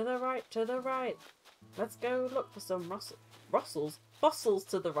 To the right, to the right. Let's go look for some fossils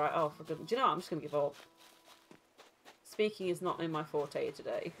to the right. Oh, for goodness. Do you know what? I'm just going to give up. Speaking is not in my forte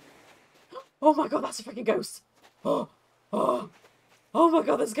today. Oh my god, that's a freaking ghost. Oh my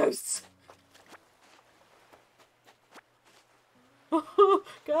god, there's ghosts.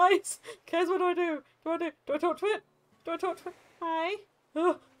 Guys, what do I do? Do I talk to it? Do I talk to it? Hi.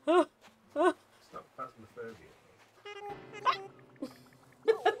 It's not phasmophobia.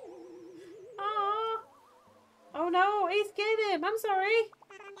 Oh no, he scared him. I'm sorry.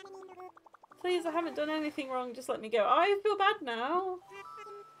 Please, I haven't done anything wrong. Just let me go. I feel bad now.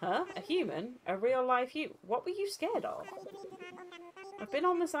 Huh? A human? A real life human? What were you scared of? I've been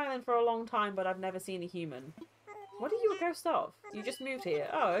on this island for a long time, but I've never seen a human. What are you a ghost of? You just moved here.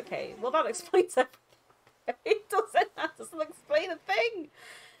 Oh, okay. Well, that explains everything. It doesn't. That doesn't explain a thing.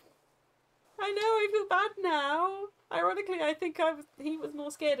 I know. I feel bad now. Ironically, I think he was more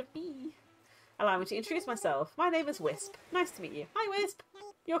scared of me. Allow me to introduce myself. My name is Wisp. Nice to meet you. Hi, Wisp.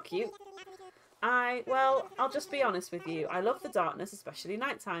 You're cute. Well, I'll just be honest with you. I love the darkness, especially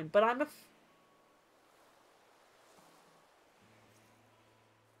nighttime, but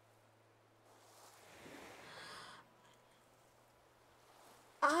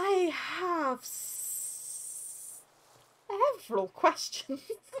I have several questions.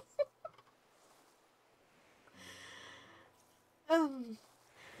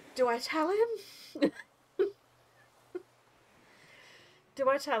 Do I tell him? Do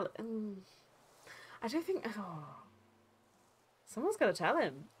I tell him? I don't think... Oh. Someone's got to tell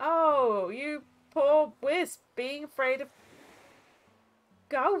him. Oh, you poor Wisp being afraid of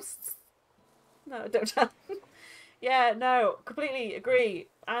ghosts. No, don't tell him. Yeah, no, completely agree.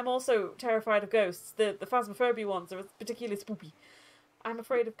 I'm also terrified of ghosts. The phasmophobia ones are particularly spooky. I'm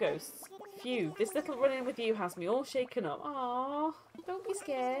afraid of ghosts. Phew, this little run-in with you has me all shaken up. Aww, don't be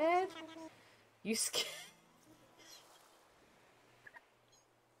scared. You scared?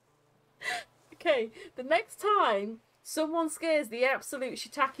 Okay, the next time someone scares the absolute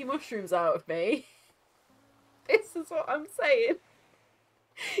shiitake mushrooms out of me, this is what I'm saying.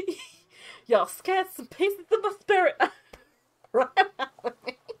 Y'all scared some pieces of my spirit right out of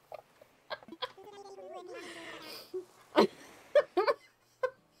me.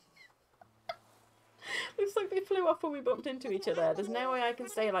 Looks like they flew off when we bumped into each other. There's no way I can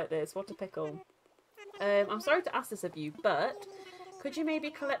stay like this. What a pickle. I'm sorry to ask this of you, but could you maybe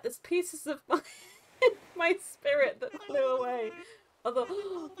collect the pieces of my spirit that flew away? Although,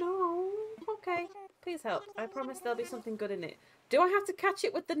 no. Okay, please help. I promise there'll be something good in it. Do I have to catch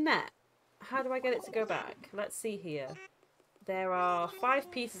it with the net? How do I get it to go back? Let's see here. There are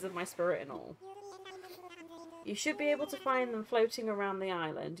 5 pieces of my spirit in all. You should be able to find them floating around the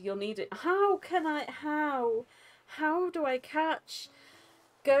island. You'll need it. How can I? How do I catch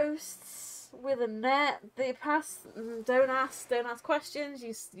ghosts with a net? They pass. Don't ask questions.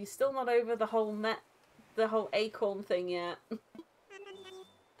 You're still not over the whole net, the whole acorn thing yet.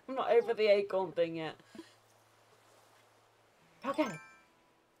 I'm not over the acorn thing yet. Okay.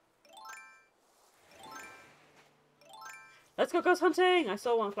 Let's go ghost hunting! I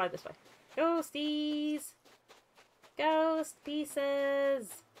saw one fly this way. Ghosties! Ghost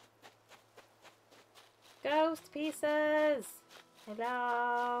pieces! Ghost pieces!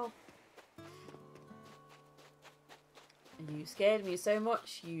 Hello! You scared me so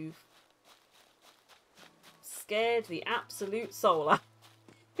much, you've scared the absolute soul out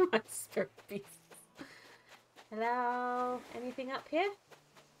of my spirit pieces. Hello? Anything up here?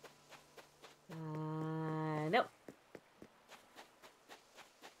 Nope.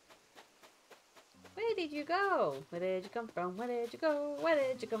 Where did you go? Where did you come from? Where did you go? Where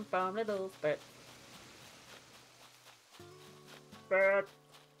did you come from, little spirit? Spirit.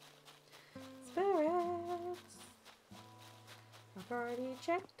 Spirits. I've already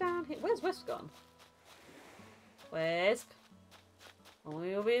checked down here. Where's Wisp gone? Wisp. Oh,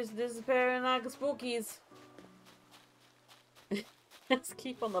 you'll be disappearing like spookies. Let's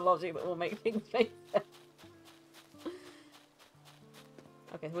keep on the logic that will make things make sense.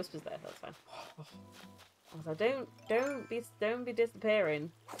 Okay, Whisper's there. That's fine. Also, don't be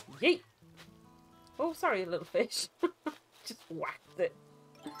disappearing. Yeet. Oh, sorry, little fish. Just whacked it.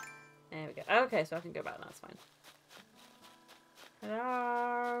 There we go. Okay, so I can go back. That's fine.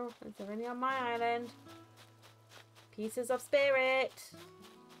 Hello. Is there any on my island? Pieces of spirit.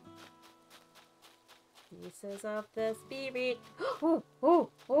 Pieces of the spirit. Oh, oh,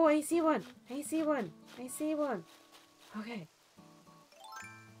 oh, I see one. I see one. I see one. Okay.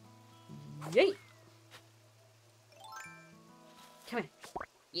 Yay! Come here.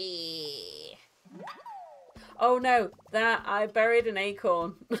 Yeah. Oh no, that I buried an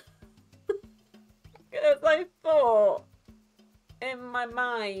acorn. Because I thought in my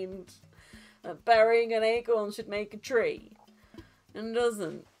mind that burying an acorn should make a tree. And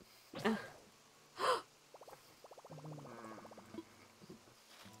doesn't.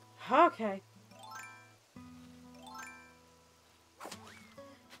 Okay.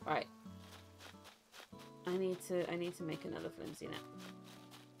 Right. I need to make another flimsy net.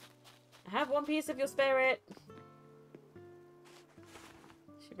 I have one piece of your spirit.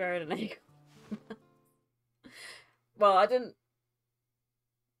 She buried an egg. Well, I didn't.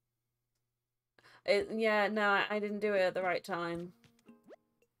 Yeah, no, I didn't do it at the right time.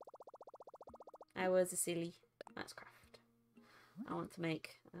 I was a silly. That's craft. I want to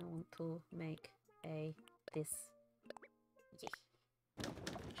make a this.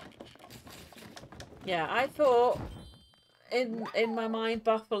 Yeah, I thought in my mind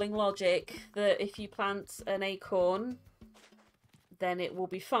baffling logic that if you plant an acorn then it will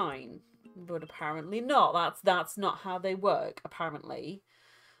be fine. But apparently not. That's not how they work, apparently.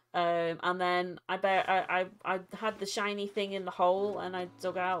 And then I had the shiny thing in the hole and I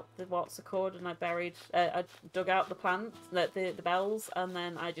dug out the what's it called and I buried I dug out the plant, the bells, and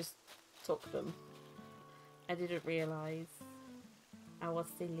then I just took them. I didn't realise. I was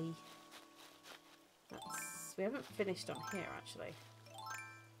silly. We haven't finished on here, actually.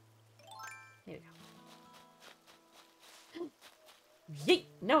 Here we go. Yeet!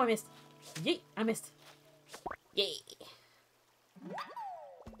 No, I missed. Yeet! I missed. Yay!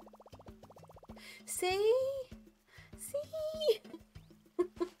 See? See?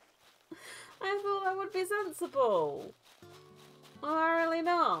 I thought that would be sensible. Apparently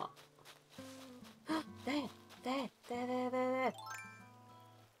not. There.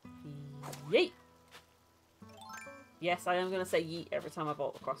 Yeet! Yes, I am going to say yeet every time I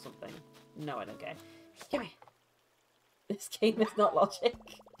vault across something. No, I don't care. Come here. This game is not logic.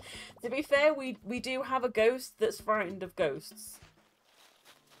 To be fair, we do have a ghost that's frightened of ghosts.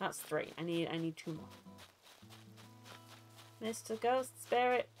 That's 3. I need 2 more. Mr. Ghost,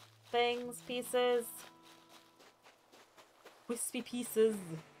 Spirit, things, pieces. Wispy pieces.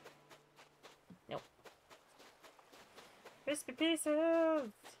 Nope. Wispy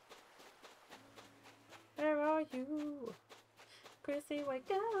pieces! Where are you? Chrissy, wake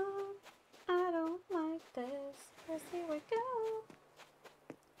up! I don't like this. Chrissy, wake up!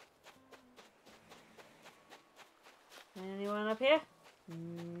 Anyone up here?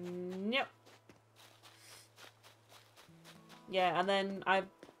 Nope. Yeah, and then I've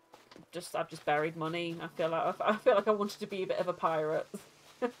just buried money. I feel like I wanted to be a bit of a pirate.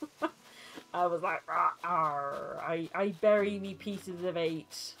 I was like, I bury me pieces of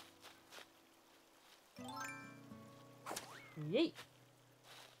 8. Yeet.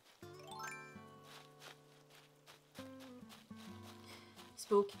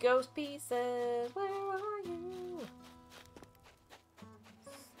 Spooky ghost pieces, where are you?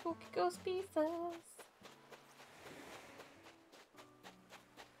 Spooky ghost pieces.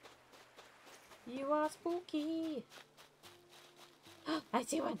 You are spooky. I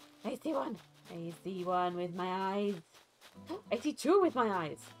see one. I see one. I see one with my eyes. I see 2 with my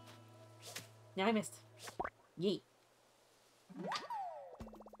eyes. No, I missed. Yeet.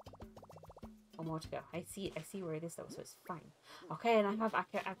 1 more to go. I see where it is though, so it's fine. Okay, and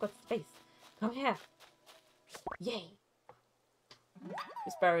I've got space. Come here. Yay.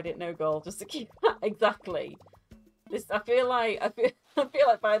 Just buried it, no goal, just to keep exactly. This I feel like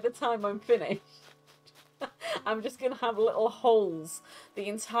by the time I'm finished, I'm just gonna have little holes the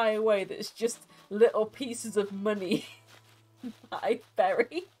entire way that's just little pieces of money that I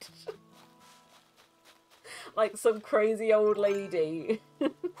buried. Like some crazy old lady.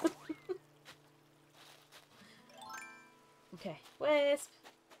 Okay, Wisp.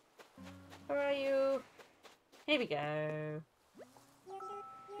 Where are you? Here we go.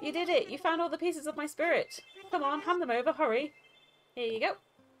 You did it! You found all the pieces of my spirit. Come on, hand them over, hurry. Here you go.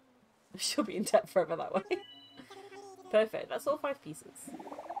 She'll be in debt forever that way. Perfect, that's all 5 pieces.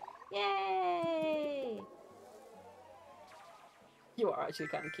 Yay! You are actually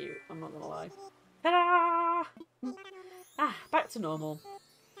kind of cute, I'm not gonna lie. Ta-da! Ah, back to normal.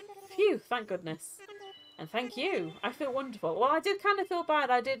 Phew, thank goodness. And thank you. I feel wonderful. Well, I did kind of feel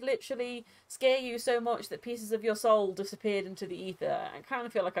bad. I did literally scare you so much that pieces of your soul disappeared into the ether. I kind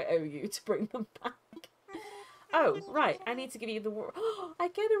of feel like I owe you to bring them back. Oh, right. I need to give you the reward. I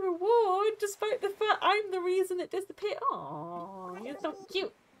get a reward despite the fact I'm the reason it disappeared. Oh, you're so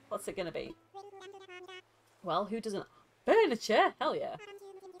cute. What's it going to be? Well, who doesn't? Furniture? Hell yeah.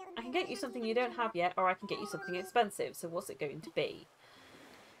 I can get you something you don't have yet, or I can get you something expensive. So what's it going to be?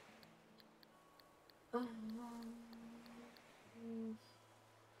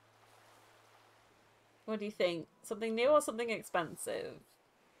 What do you think? Something new or something expensive?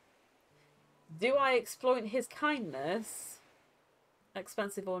 Do I exploit his kindness?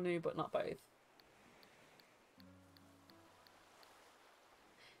 Expensive or new, but not both.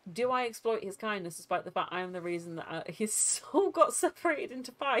 Do I exploit his kindness despite the fact I am the reason that his soul got separated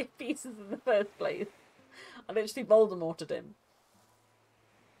into 5 pieces in the first place? I literally Voldemorted him.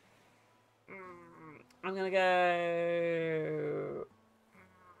 I'm gonna go...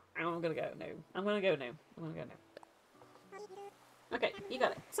 I'm gonna go no. I'm gonna go no. I'm gonna go no. Okay, you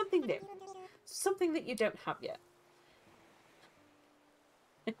got it. Something new. Something that you don't have yet.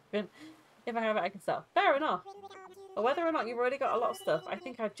 If I have it, I can sell. Fair enough. But whether or not you've already got a lot of stuff, I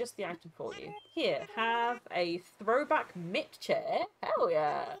think I've just the item for you. Here, have a throwback mitt chair. Hell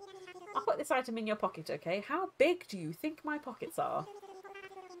yeah. I'll put this item in your pocket, okay? How big do you think my pockets are?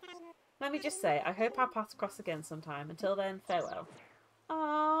 Let me just say, I hope our paths cross again sometime. Until then, farewell.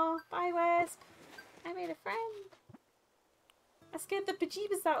 Aww, bye Wisp. I made a friend. I scared the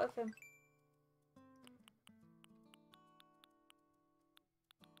bejeebus out of him.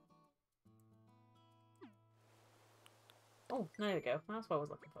 Oh, there we go. That's what I was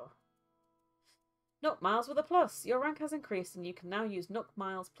looking for. Nook Miles with a plus. Your rank has increased and you can now use Nook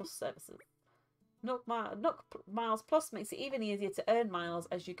Miles Plus services. Nook Miles Plus makes it even easier to earn miles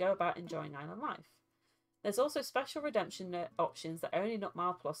as you go about enjoying island life. There's also special redemption options that only Nook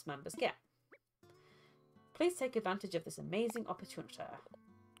Mile Plus members get. Please take advantage of this amazing opportunity.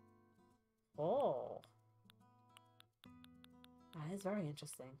 Oh. That is very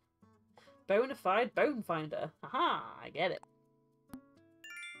interesting. Bonafide bone finder. Aha, I get it.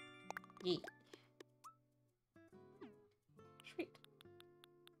 Yeet. Sweet.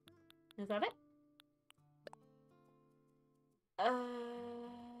 Is that it?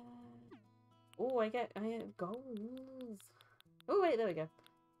 Oh, I get goals. Oh, wait, there we go.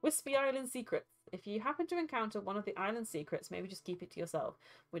 Wispy Island Secrets. If you happen to encounter one of the island secrets, maybe just keep it to yourself.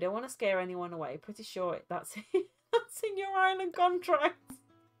 We don't want to scare anyone away. Pretty sure that's that's in your island contract.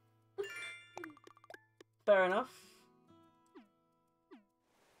 Fair enough.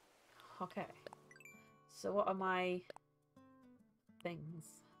 Okay. So what are my things?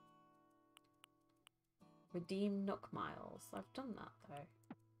 Redeem Nook Miles. I've done that though.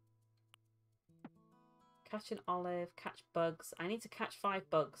 Catch an olive, catch bugs. I need to catch 5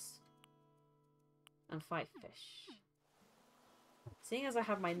 bugs. And fight fish. Seeing as I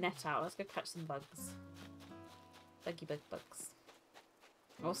have my net out, let's go catch some bugs. Buggy bug bugs.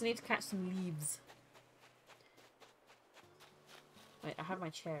 I also need to catch some leaves. Wait, I have my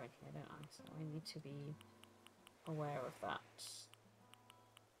chair in here, don't I? So I need to be aware of that.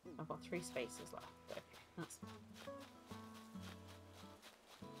 I've got 3 spaces left. Okay, that's fine.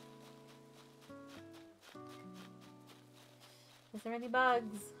 Is there any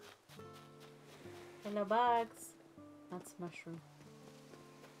bugs? Hello, bugs. That's mushroom.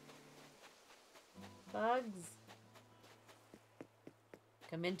 Bugs.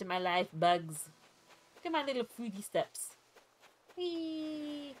 Come into my life, bugs. Look at my little foodie steps.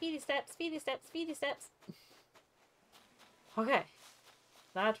 Whee! Feedy steps, feedy steps, feedy steps. Okay.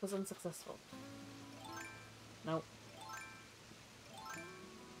 That was unsuccessful. Nope.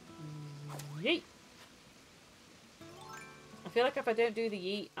 Yeet! I feel like if I don't do the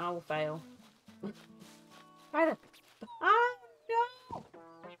yeet, I will fail. Spider! Ah, no!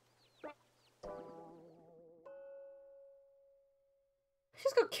 I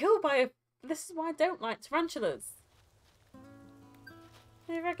just got killed by a... This is why I don't like tarantulas.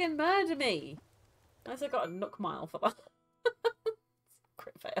 They reckon murder me. Unless I got a Nook Mile for that.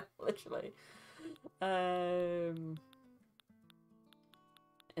 Crit fail, literally.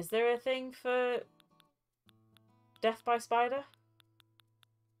 Is there a thing for death by spider?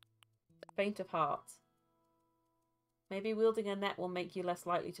 Faint of heart. Maybe wielding a net will make you less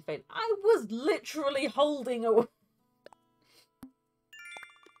likely to faint. I was literally holding a...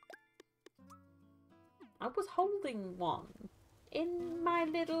 I was holding one in my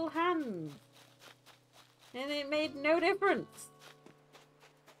little hand. And it made no difference.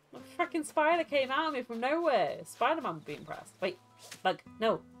 A freaking spider came out of me from nowhere. Spider-Man would be impressed. Wait, bug.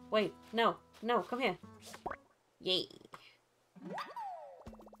 No. Wait. No. No. Come here. Yay.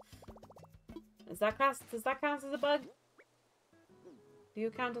 Does that count as a bug? Do you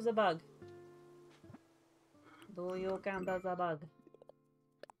count as a bug? Do you count as a bug?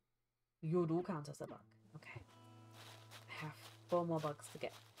 You do count as a bug. Okay. I have 4 more bugs to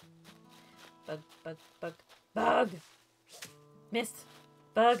get. Bug, bug, bug, bug! Missed!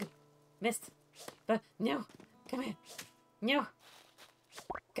 Bug! Missed! Bug! No! Come here! No!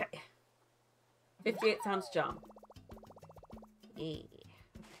 Okay. 58 sounds charm. Yeah.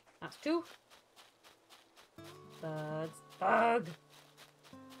 That's 2. Bugs. Bug!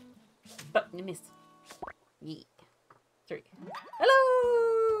 But you missed. Yeah. 3.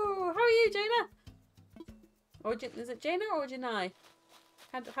 Hello! How are you, Jaina? Is it Jaina or Janai?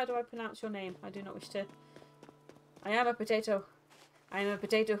 How do I pronounce your name? I do not wish to... I am a potato. I am a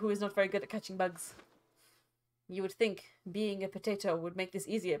potato who is not very good at catching bugs. You would think being a potato would make this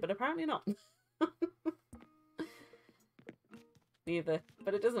easier, but apparently not. Neither.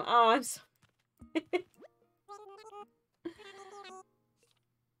 But it doesn't... Oh, I'm sorry.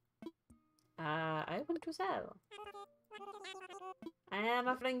 I want to sell. I am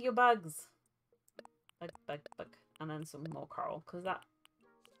offering you bugs. Bug, bug, bug. And then some more coral, because that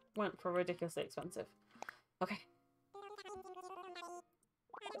went for ridiculously expensive. Okay.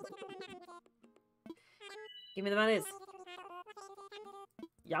 Give me the monies.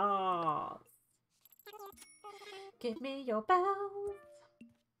 Yes. Give me your bells.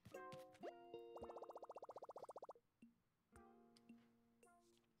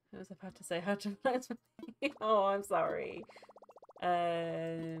 I was about to say how to pronounce my name. Oh, I'm sorry.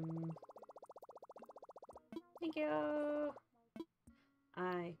 Thank you.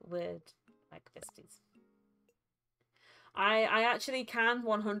 I would like besties. I actually can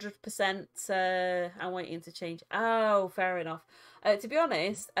 100%. I'm waiting to change. Oh, fair enough. To be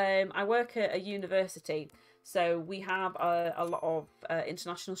honest, I work at a university, so we have a lot of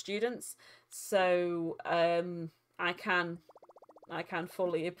international students. So I can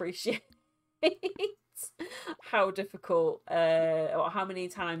fully appreciate how difficult or how many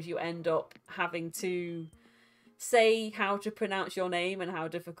times you end up having to say how to pronounce your name and how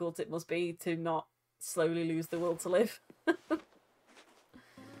difficult it must be to not slowly lose the will to live.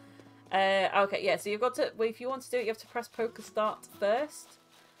 Okay, yeah, so you've got to... Well, if you want to do it, you have to press poker start first.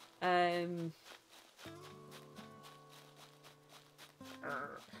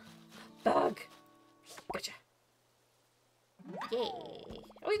 Bug! Gotcha. Yeah.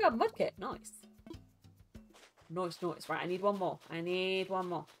 Oh, you got a mudkit. Nice. Nice. Right, I need one more.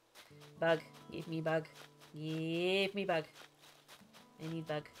 Bug. Give me bug. Give me bug. I need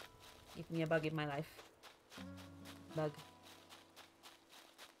bug. Give me a bug in my life. Bug.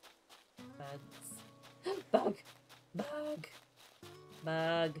 Bugs. Bug. Bug.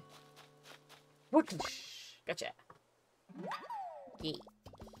 Bug. Whoosh. Gotcha. Yeah.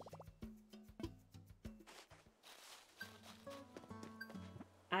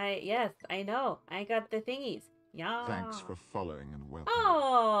 Yes, I know. I got the thingies. Yeah. Thanks for following and welcome.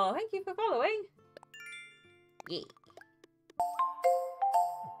 Oh, thank you for following. Yeah.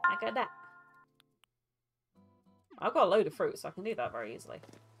 I got that. I've got a load of fruit, so I can do that very easily.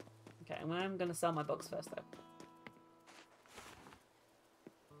 Okay, I'm going to sell my bugs first,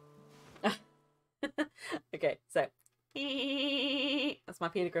 though. Okay, so that's my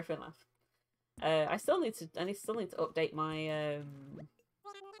Peter Griffin laugh. I still need to update my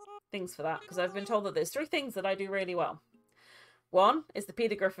things for that, because I've been told that there's 3 things that I do really well. One is the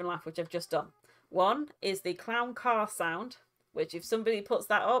Peter Griffin laugh, which I've just done. One is the clown car sound, which if somebody puts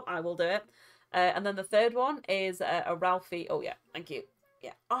that up, I will do it. And then the third one is a Ralphie. Oh yeah, thank you.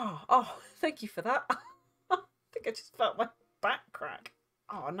 Yeah. Oh, thank you for that. I think I just felt my back crack.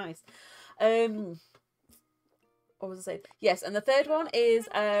 Oh, nice. What was I saying? Yes, and the third one is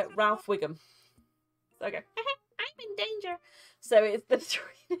Ralph Wiggum. So I go, I'm in danger. So it's the 3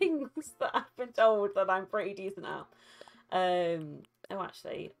 things that I've been told that I'm pretty decent at. Oh,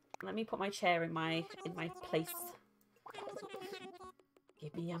 actually, let me put my chair in my place.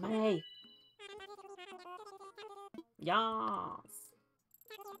 Give me a money. Yes.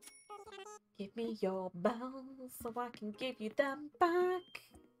 Give me your bells so I can give you them back.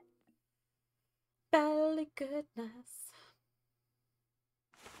 Belly goodness.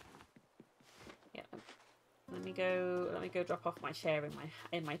 Yeah. Let me go drop off my chair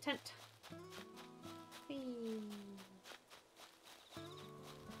in my tent. Whee.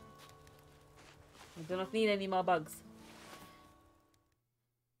 I do not need any more bugs.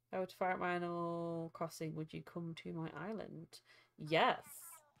 If I were to fire out my Animal Crossing, would you come to my island? Yes.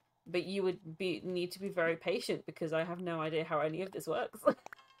 But you would need to be very patient because I have no idea how any of this works.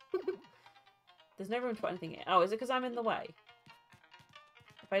 There's no room to put anything here. Oh, is it because I'm in the way?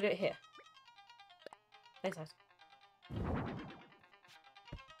 If I do it here. Place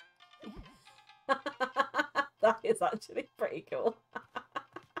that. That is actually pretty cool.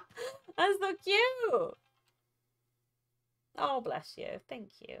 That's so cute. Oh, bless you. Thank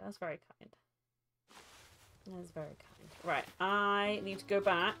you. That's very kind. That's very kind. Right, I need to go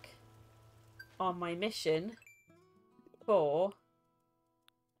back on my mission for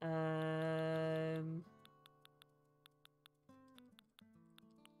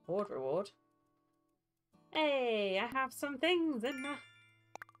reward. Hey, I have some things in there.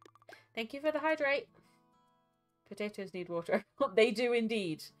 Thank you for the hydrate. Potatoes need water. They do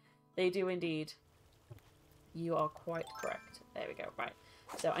indeed. They do indeed. You are quite correct. There we go. Right.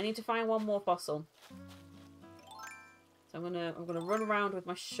 So I need to find one more fossil. So I'm gonna run around with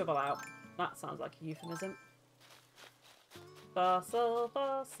my shovel out. That sounds like a euphemism. Fossil.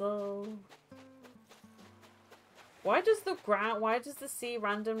 Why does the sea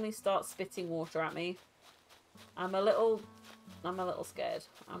randomly start spitting water at me? I'm a little scared.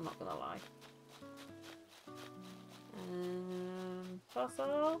 I'm not gonna lie.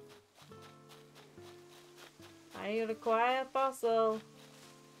 Fossil. I require fossil.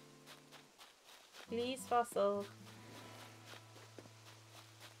 Please, fossil.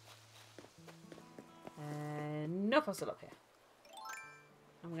 No fossil up here.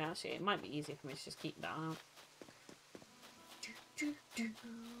 I'm gonna actually, it might be easier for me to just keep that out.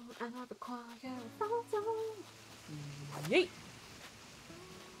 And I require fossil. Yeet. Okay,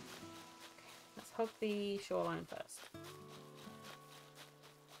 let's hug the shoreline first.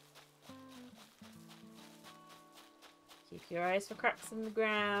 Keep your eyes for cracks in the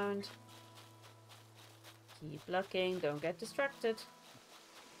ground. Keep looking, don't get distracted.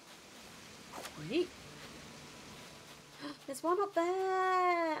 Yeet. There's one up there!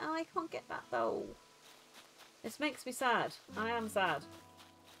 Oh, I can't get that though. This makes me sad. I am sad.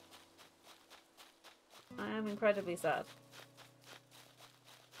 I am incredibly sad.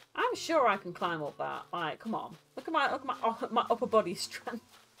 I'm sure I can climb up that. Like, come on. Look at my upper body strength.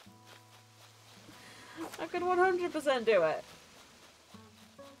 I could 100% do it.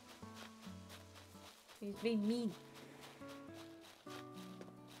 He's being mean.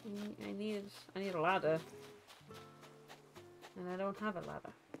 I need a ladder. And I don't have a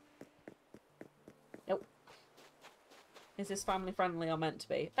ladder. Nope. Is this family friendly or meant to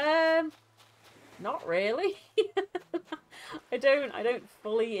be? Not really. I don't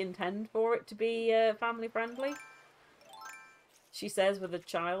fully intend for it to be family friendly. She says with a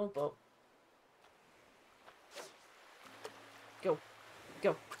child, but go.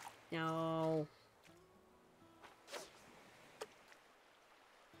 Go. No.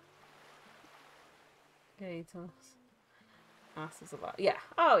 Okay, tell us. Ass is a lot. Yeah.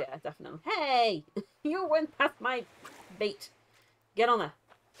 Oh, yeah, definitely. Hey! You went past my bait. Get on there.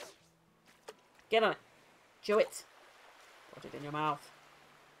 Get on it. Chew it. Put it in your mouth.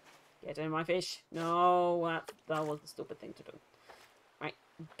 Get in my fish. No, that was a stupid thing to do. Right.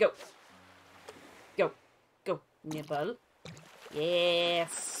 Go. Go. Go. Nibble.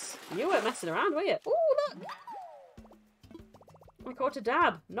 Yes. You weren't messing around, were you? Ooh, look. I caught a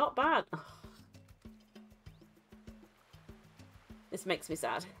dab. Not bad. This makes me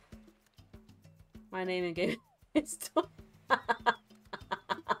sad. My name in game is Tom.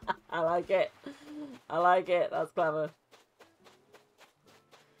 I like it. I like it. That's clever.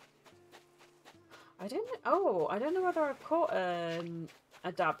 I don't know. Oh, I don't know whether I've caught a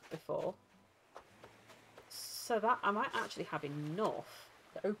dab before. So that I might actually have enough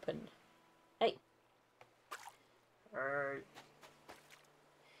to open. Hey.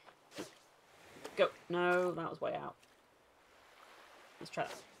 Go. No, that was way out. Let's try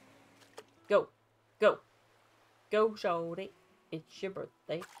that. Go. Go. Go, shorty. It's your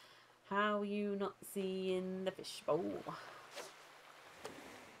birthday. How you not seeing the fish bowl?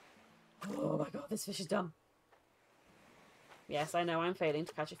 Oh my god, this fish is dumb. Yes, I know I'm failing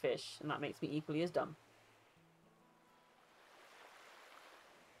to catch a fish, and that makes me equally as dumb.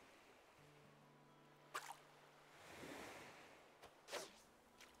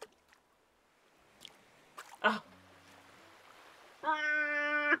 Oh.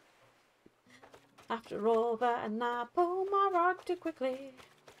 Ah! After all that, and I pull my rod too quickly.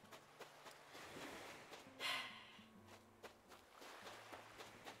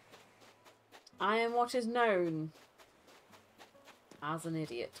 I am what is known as an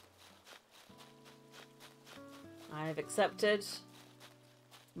idiot. I have accepted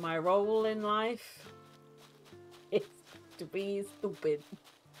my role in life is to be stupid.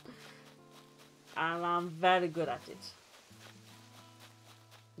 And I'm very good at it.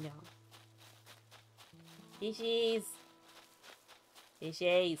 Yeah. Fishies.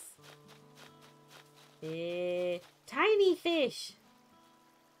 Fishies. Tiny fish.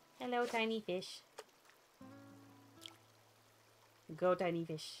 Hello, tiny fish. Go, tiny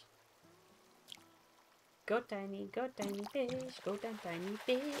fish. Go, tiny fish. Go, tiny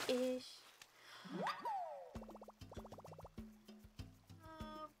fish.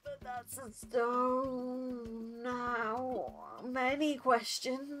 But that's a stone now. Many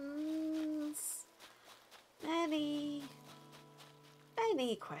questions. Many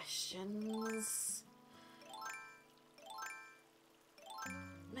questions.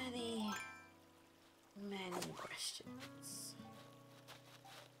 Many questions.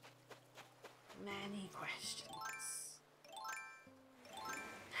 Many questions.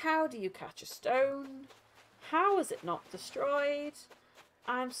 How do you catch a stone? How is it not destroyed?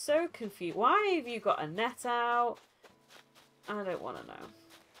 I'm so confused. Why have you got a net out? I don't want to know.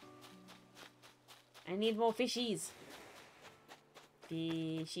 I need more fishies.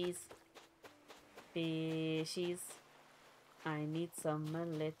 Fishies. Fishies. I need some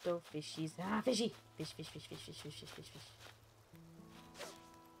little fishies. Ah, fishy! Fish, fish, fish, fish, fish, fish, fish, fish, fish.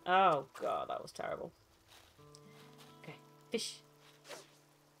 Oh god, that was terrible. Okay, fish.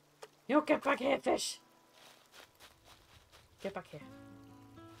 You get back here, fish! Get back here.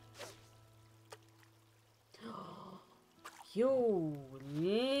 You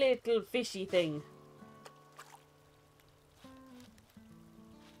little fishy thing.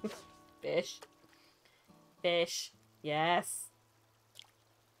 Fish. Fish. Yes.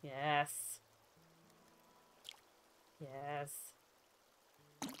 Yes. Yes.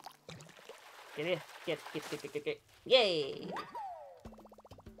 Get here. Get. Yay!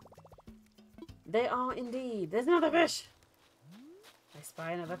 They are indeed. There's another fish. I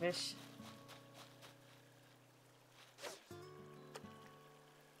spy another fish.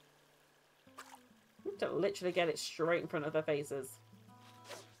 You have to literally get it straight in front of their faces.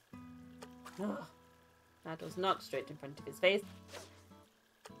 Ugh. That was not straight in front of his face.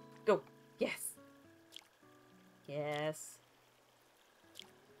 Go. Yes. Yes.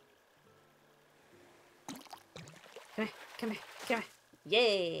 Come here. Come here. Come here.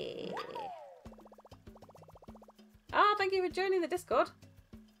 Yay. Oh, thank you for joining the Discord.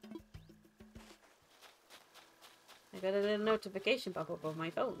 got a little notification pop up on my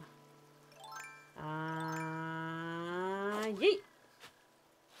phone. Yeet!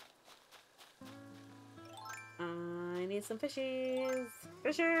 I need some fishies.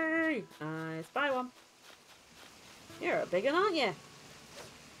 Fishy! I spy one. You're a big one, aren't you?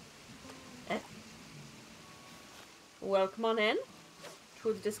 Welcome on in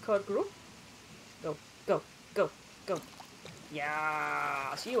to the Discord group. Go, go, go, go.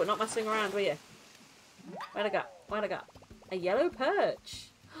 Yes, you were not messing around, were you? What'd I got? What'd I got? A yellow perch.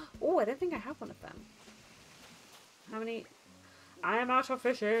 Oh, I don't think I have one of them. How many? I am out of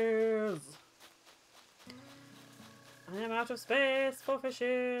fishes. I am out of space for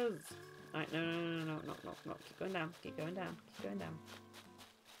fishes. Alright, no. Keep going down. Keep going down. Keep going down.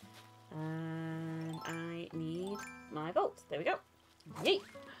 And I need my vault. There we go. Yeet.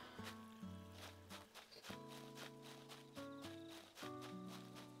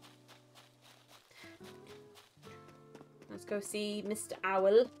 Let's go see Mr.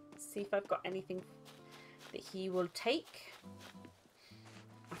 Owl. See if I've got anything that he will take.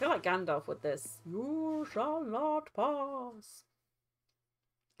 I feel like Gandalf with this. You shall not pass.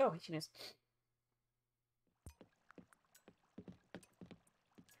 Oh, she knows.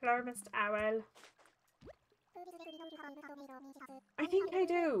 Hello, Mr. Owl. I think I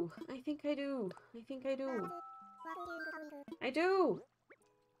do. I think I do. I think I do. I do.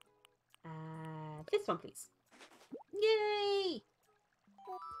 This one, please. Yay!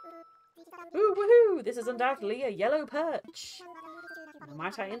 Ooh, woohoo! This is undoubtedly a yellow perch.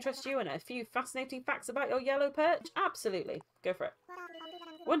 Might I interest you in a few fascinating facts about your yellow perch? Absolutely. Go for it.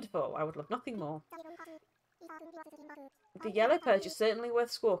 Wonderful. I would love nothing more. The yellow perch is certainly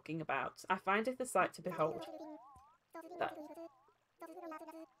worth squawking about. I find it a sight to behold.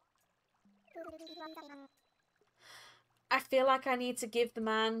 I feel like I need to give the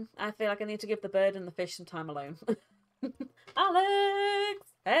man... I feel like I need to give the bird and the fish some time alone. Alex!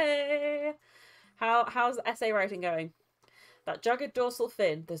 Hey! How's the essay writing going? That jagged dorsal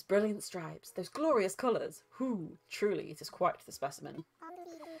fin, those brilliant stripes, those glorious colours. Whew, truly, it is quite the specimen.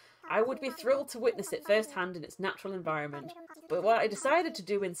 I would be thrilled to witness it firsthand in its natural environment. But what I decided to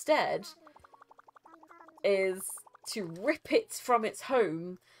do instead is to rip it from its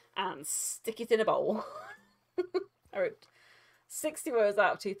home and stick it in a bowl. I wrote 60 words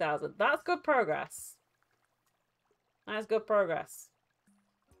out of 2,000. That's good progress. That's good progress.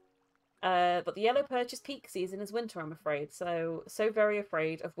 But the yellow perch's peak season is winter, I'm afraid. So very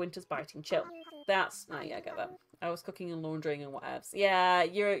afraid of winter's biting chill. That's... Oh, yeah, I get that. I was cooking and laundering and whatever. Yeah,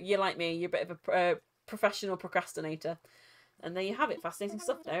 you're like me. You're a bit of a professional procrastinator. And there you have it. Fascinating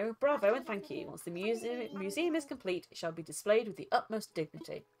stuff, no? Bravo and thank you. Once the museum is complete, it shall be displayed with the utmost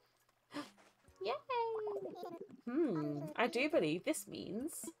dignity. Yay! I do believe this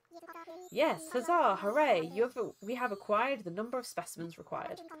means... Yes, huzzah, hooray! We have acquired the number of specimens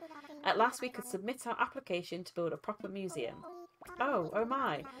required. At last we could submit our application to build a proper museum. Oh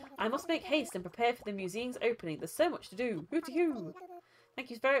my. I must make haste and prepare for the museum's opening. There's so much to do. Hooty-hoo! Thank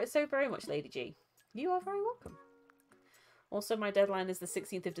you so very much, Lady G. You are very welcome. Also, my deadline is the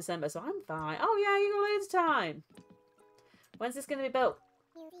 16th of December, so I'm fine. Oh yeah, you got loads of time. When's this going to be built?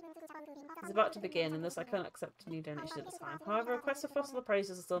 It's about to begin, and thus I can't accept new donations at this time. However, requests for fossil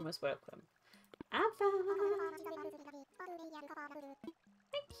appraisals are still most welcome. I'm fine.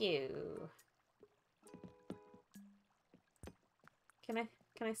 Thank you. Can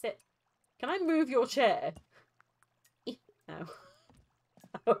I sit? Can I move your chair? No.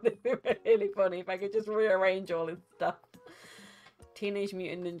 That would be really funny if I could just rearrange all this stuff. Teenage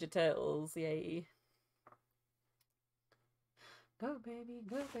Mutant Ninja Turtles, yay. Go baby,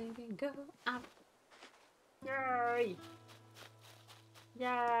 go up. Yay!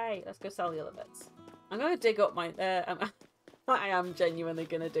 Yay! Let's go sell the other bits. I'm gonna dig up my, I am genuinely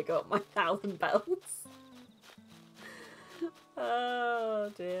gonna dig up my 1,000 belts. Oh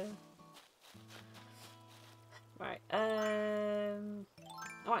dear. Right, oh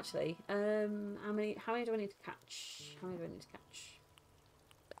actually, how many do I need to catch? How many do I need to catch?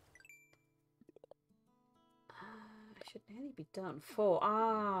 Should nearly be done. 4.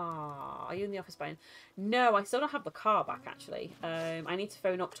 Ah, are you in the office, Brian? No, I still don't have the car back, actually. I need to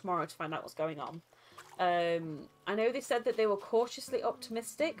phone up tomorrow to find out what's going on. I know they said that they were cautiously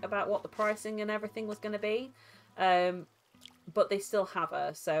optimistic about what the pricing and everything was going to be. But they still have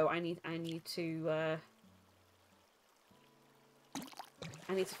her, so I need to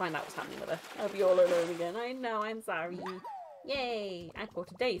find out what's happening with her. I'll be all alone again. I know, I'm sorry. Yay! I caught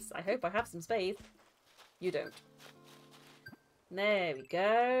a dace. I hope I have some space. You don't. There we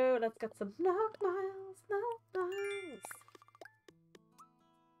go. Let's get some Nook miles.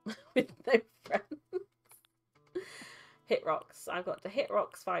 With no friends. Hit rocks. I've got to hit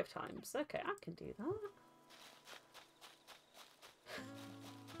rocks 5 times. Okay, I can do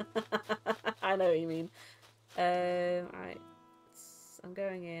that. I know what you mean. Alright. I'm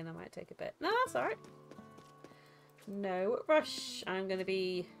going in. I might take a bit. No, that's alright. No rush. I'm going to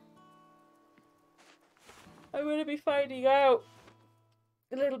be finding out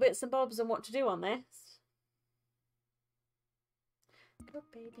little bits and bobs on what to do on this. Go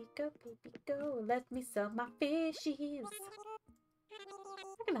baby, go. Let me sell my fishies.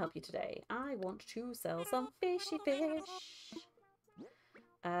 I can help you today. I want to sell some fishy fish.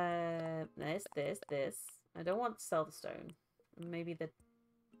 This. I don't want to sell the stone. Maybe the...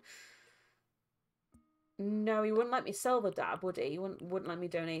 No, he wouldn't let me sell the dab, would he? He wouldn't let me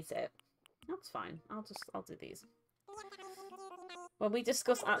donate it. That's fine. I'll do these. When we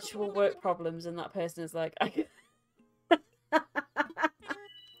discuss actual work problems and that person is like...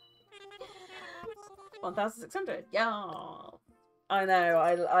 1,600. Yeah. I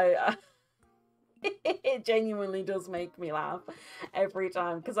know. It genuinely does make me laugh every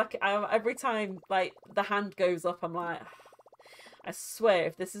time. Because every time, like, the hand goes up, I'm like... I swear,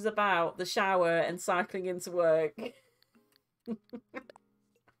 if this is about the shower and cycling into work...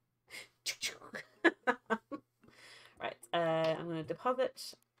 Right, I'm going to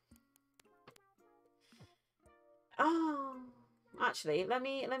deposit. Oh, actually, let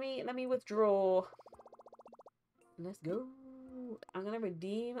me withdraw. Let's go. I'm going to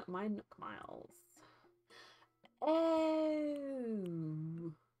redeem my Nook miles. Oh.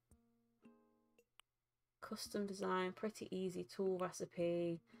 Custom design, pretty easy tool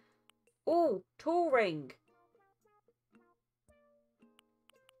recipe. Oh, tool ring.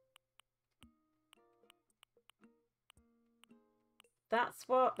 That's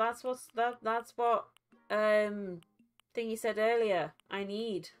what thing you said earlier. I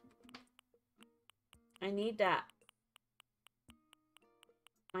need that.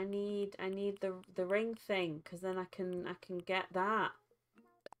 I need the ring thing, because then I can get that.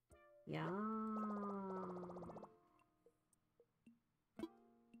 Yeah.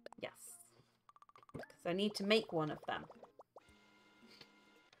 Yes. Because I need to make one of them.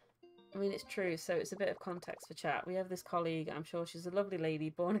 I mean, it's true, so it's a bit of context for chat. We have this colleague, I'm sure she's a lovely lady,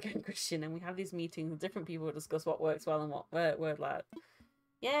 born again Christian, and we have these meetings with different people to discuss what works well and what word loud.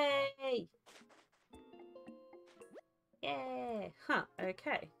 Yay! Yay! Huh,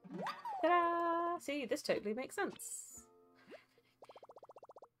 okay. Ta-da! See, this totally makes sense.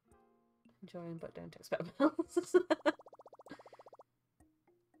 Enjoying, but don't expect bells.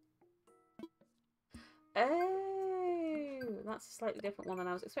 Oh, that's a slightly different one than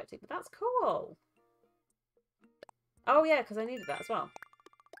I was expecting, but that's cool. Oh yeah, because I needed that as well.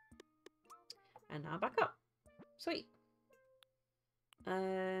 And now back up. Sweet.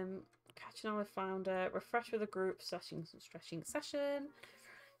 Catching on with founder, refresh with a group, stretching session.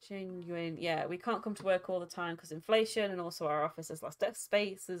 Genuine, yeah, we can't come to work all the time because inflation, and also our office has less desk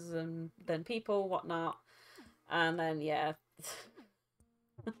spaces than people, whatnot. And then yeah.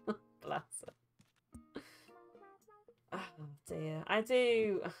 Bless her. Oh dear. I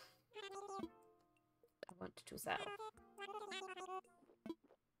want to sell.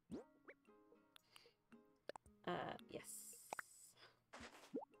 Yes.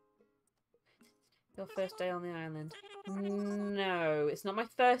 Your first day on the island. No, it's not my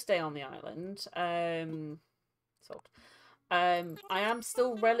first day on the island. Sold. I am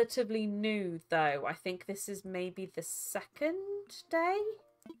still relatively new though. I think this is maybe the 2nd day?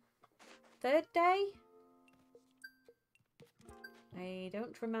 3rd day? I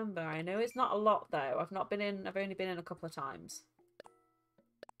don't remember. I know it's not a lot though. I've only been in a couple of times.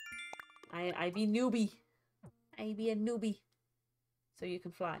 I be newbie. I be a newbie. So you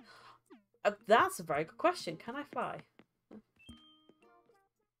can fly. That's a very good question. Can I fly?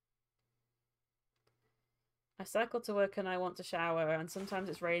 I cycle to work and I want to shower, and sometimes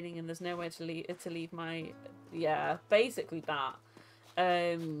it's raining and there's nowhere to leave my... Yeah, basically that.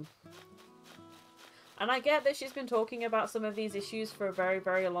 And I get that she's been talking about some of these issues for a very,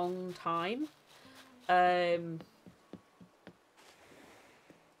 very long time. But,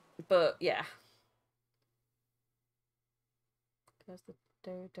 yeah. Because the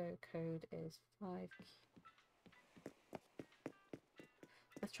dodo code is 5.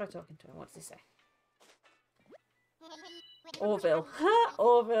 Let's try talking to him. What does he say? Orville.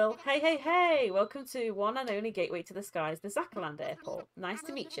 Orville. Hey, hey, hey! Welcome to one and only gateway to the skies, the Zakaland Airport. Nice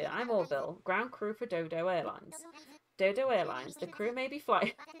to meet you. I'm Orville, ground crew for Dodo Airlines. Dodo Airlines. The crew may be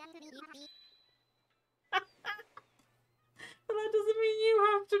flying... But that doesn't mean you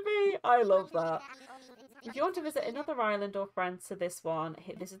have to be. I love that. If you want to visit another island or friends to this one,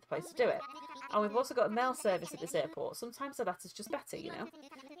 this is the place to do it. And we've also got a mail service at this airport. Sometimes the letter's just better, you know.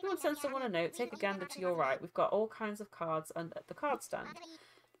 If you want to send someone a note, take a gander to your right. We've got all kinds of cards and at the card stand.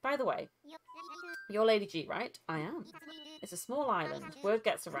 By the way, you're Lady G, right? I am. It's a small island. Word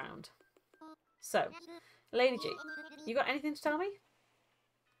gets around. So, Lady G, you got anything to tell me?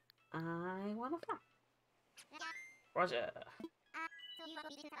 I want to fly. Roger.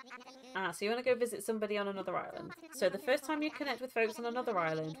 Ah, so you want to go visit somebody on another island. So the first time you connect with folks on another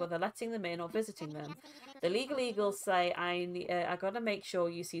island, whether letting them in or visiting them, the legal eagles say, I got to make sure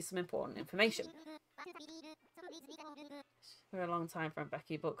you see some important information. For a long time from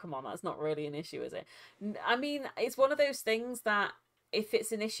Becky, but come on, that's not really an issue, is it? I mean, it's one of those things that if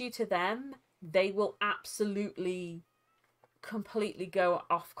it's an issue to them, they will absolutely completely go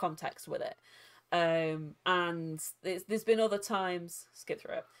off context with it. And there's been other times, skip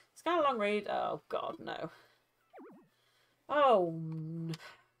through it. It's kind of a long read. Oh god, no. Oh,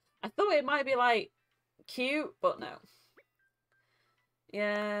 I thought it might be like cute, but no.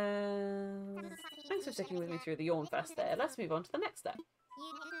 Yeah. Thanks for sticking with me through the yawn fest there. Let's move on to the next step.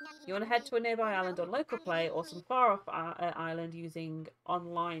 You want to head to a nearby island on local play or some far off island using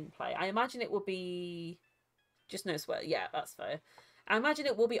online play. I imagine it will be just no swear. Yeah, that's fair. I imagine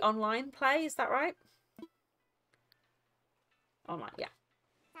it will be online play, is that right? Online, yeah.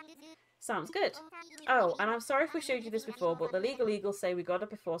 Sounds good. Oh, and I'm sorry if we showed you this before, but the legal eagles say we got it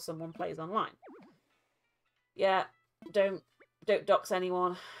before someone plays online. Yeah, don't dox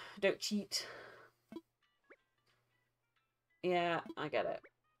anyone. Don't cheat. Yeah, I get it.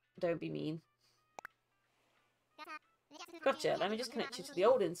 Don't be mean. Gotcha. Let me just connect you to the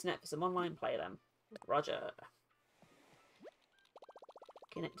old internet for some online play then. Roger.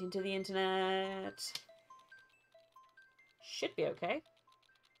 Connecting to the internet. Should be okay.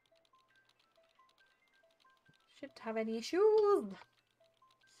 Shouldn't have any issues.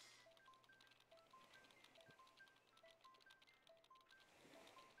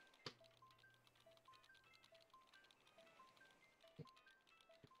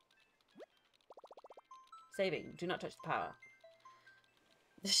 Saving. Do not touch the power.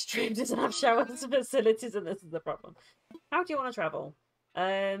 The stream doesn't have showers and facilities, and this is the problem. How do you want to travel?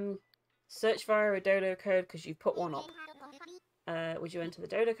 Search via a dodo code because you put one up. Would you enter the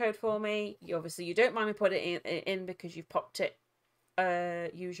dodo code for me? Obviously, you don't mind me putting it in because you've popped it.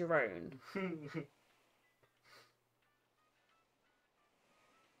 Use your own.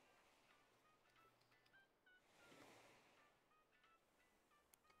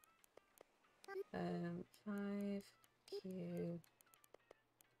 Um, 5Q.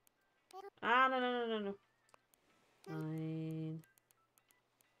 Ah, no. 9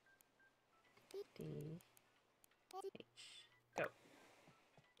 D H. Go.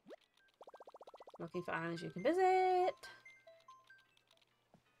 Looking for islands you can visit.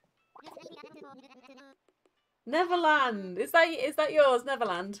 Neverland. Is that yours,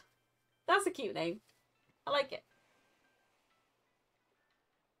 Neverland? That's a cute name. I like it.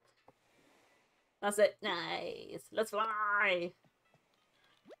 That's it. Nice. Let's fly.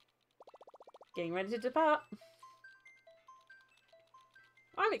 Getting ready to depart.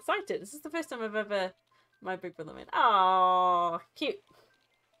 I'm excited. This is the first time I've ever my big brother made. Oh, cute.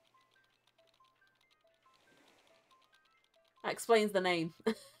 That explains the name.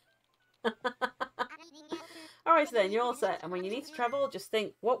 Alright, so then you're all set. And when you need to travel, just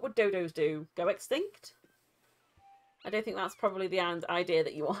think, what would dodos do? Go extinct? I don't think that's probably the idea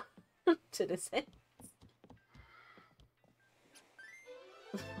that you want to dismiss.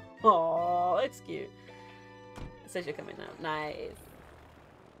 Oh, that's cute. It says you're coming now. Nice.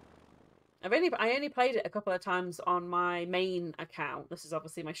 I only played it a couple of times on my main account. This is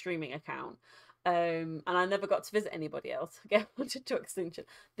obviously my streaming account. And I never got to visit anybody else. Get hunted to extinction.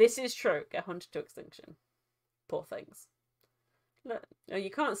 This is true. Get hunted to extinction. Poor things. Look, oh,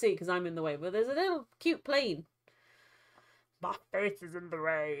 you can't see because I'm in the way, but there's a little cute plane. My face is in the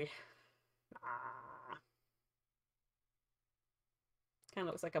way. Ah. Kind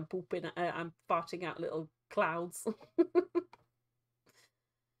of looks like I'm pooping. I'm farting out little clouds.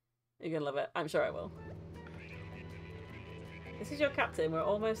 You're gonna love it. I'm sure I will. This is your captain. We're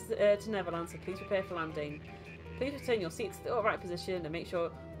almost to Neverland, so please prepare for landing. Please return your seats to the upright position and make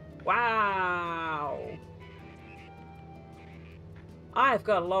sure... Wow! I've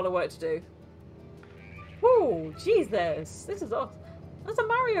got a lot of work to do. Woo! Jesus! This is awesome. That's a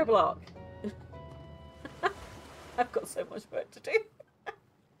Mario block! I've got so much work to do.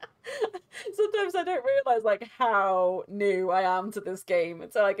 Sometimes I don't realise like how new I am to this game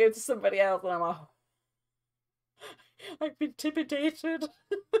until I go to somebody else and I'm like, I've been intimidated.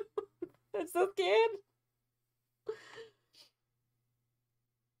 It's so scared.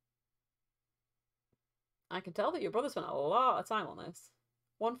 I can tell that your brother spent a lot of time on this.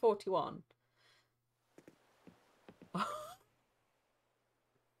 141.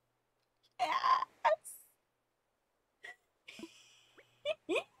 Yes!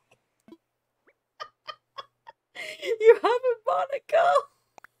 You have a monocle!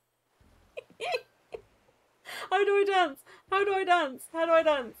 How do I dance? How do I dance? How do I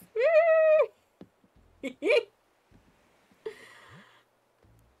dance?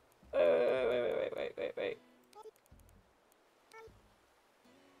 Wait.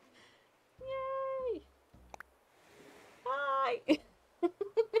 Yay! Hi!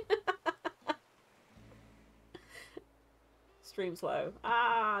 Stream slow.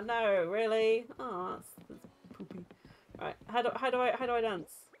 Ah, no, really? Oh, that's poopy. Right, how do I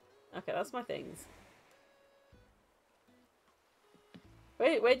dance? Okay, that's my things.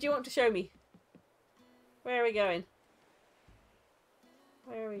 Wait, where do you want to show me? Where are we going?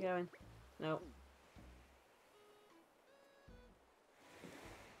 Where are we going? No.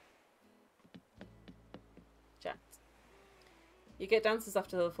 Chat. You get dances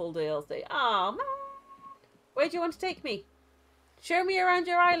after the full DLC. Oh man! Where do you want to take me? Show me around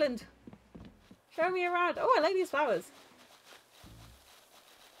your island. Show me around. Oh, I like these flowers.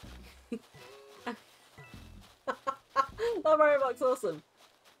 That Mario Block's awesome.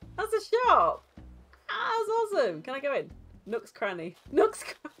 That's a shop. Ah, that's awesome. Can I go in? Nook's Cranny. Nook's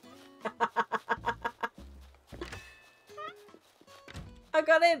Cranny. I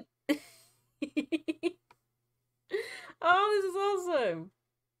got in. Oh, this is awesome.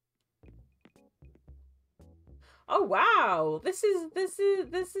 Oh wow. This is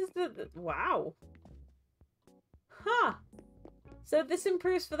the wow. Huh. So this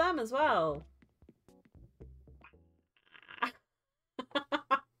improves for them as well.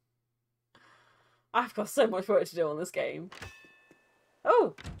 I've got so much work to do on this game.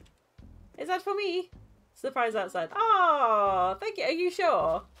 Oh! Is that for me? Surprise outside. Oh, thank you. Are you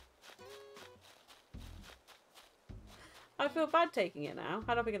sure? I feel bad taking it now.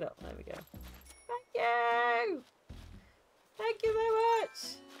 How do I pick it up? There we go. Thank you! Thank you so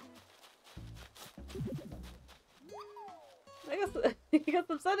much! You got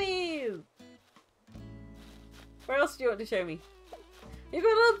some sunnies! Where else do you want to show me? You got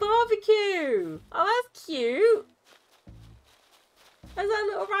a little barbecue! Oh, that's cute! There's that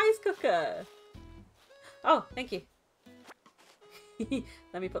little rice cooker! Oh, thank you.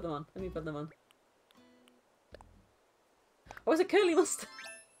 Let me put them on. Let me put them on. Oh, it's a curly moustache!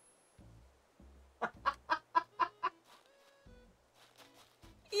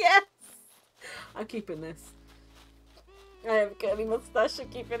 Yes! I'm keeping this. I have a curly moustache. I'm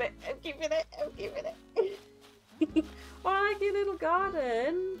keeping it. I'm keeping it. I'm keeping it. Oh, I like your little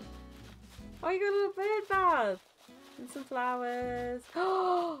garden. Oh, you got a little bird bath. And some flowers.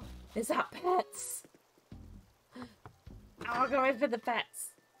 Oh, is that pets? Oh, I'll go in for the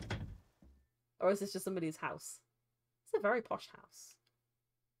pets. Or is this just somebody's house? It's a very posh house.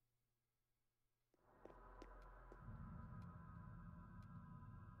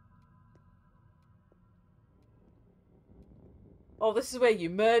 Oh, this is where you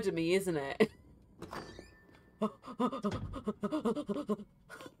murder me, isn't it?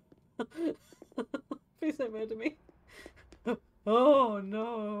 Please don't murder me. Oh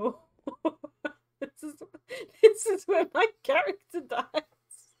no. This is where my character dies.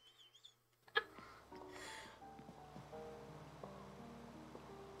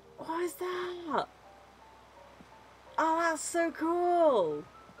 What is that? Oh, that's so cool.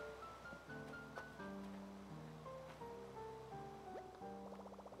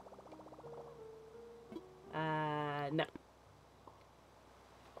 No.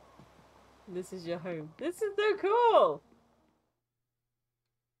 This is your home. This is so cool.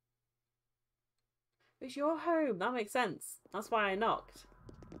 It's your home. That makes sense. That's why I knocked.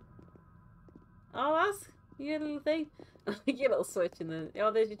 Oh, that's your little thing. Your little switch in the...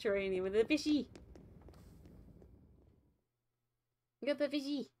 Oh, there's your terrarium with the fishy. You got the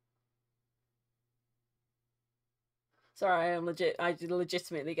fishy. Sorry, I am legit. I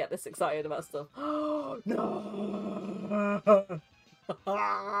legitimately get this excited about stuff. Oh, no. Oh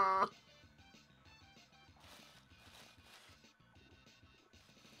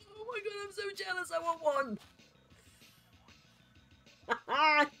my god, I'm so jealous. I want one.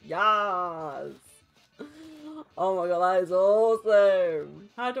 Yes. Oh my god, that is awesome.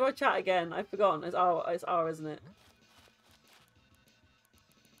 How do I chat again? I've forgotten. It's R, isn't it?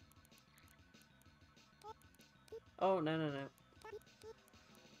 Oh, no.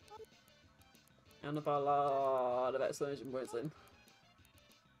 And I've got a lot of exclamation points in.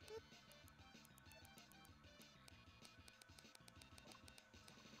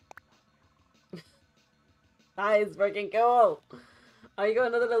 That is freaking cool. Oh, you got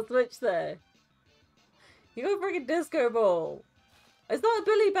another little switch there. You got a freaking disco ball. It's not a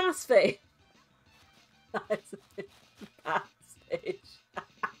Billy Bass fish. That's a Billy Bass fish.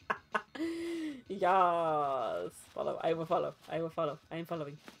 Yes. Follow. I will follow. I will follow. I am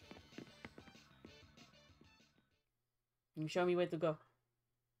following. You show me where to go.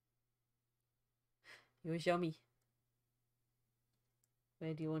 You show me.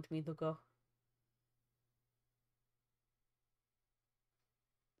 Where do you want me to go?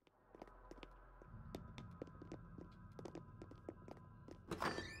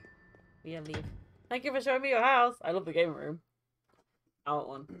 We have leave. Thank you for showing me your house. I love the game room. I want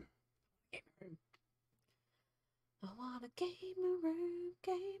one. Game room. I want a game room.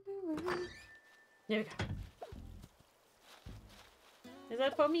 Game room. Here we go. Is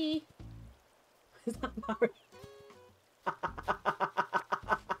that for me? Is that Mario?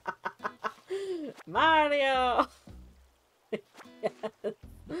 Mario! Yes.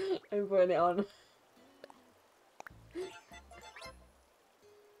 I'm putting it on.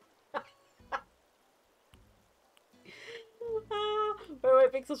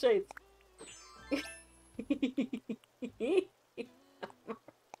 Wait, pixel shades.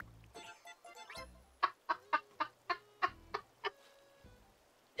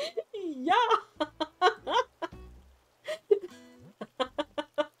 Yeah.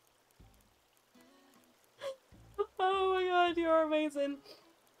 Oh my god, you're amazing.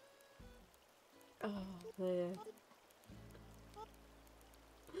 Oh, there.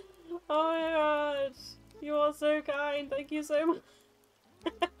 Oh my god, you are so kind. Thank you so much.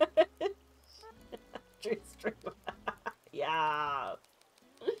 True stream. Yeah.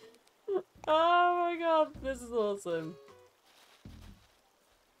 Oh my god, this is awesome.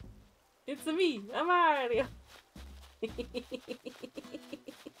 It's me, I'm Mario.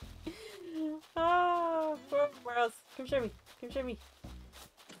 Oh, where else? Come show me. Come show me.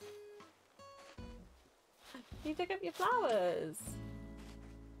 You took up your flowers.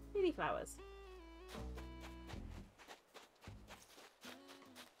 Really flowers.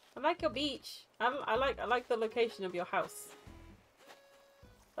 I like your beach. I like the location of your house.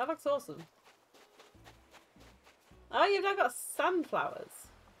 That looks awesome. Oh, you've now got sunflowers.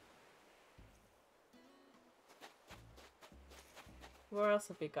 Where else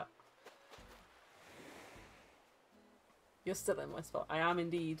have we got? You're still in my spot. I am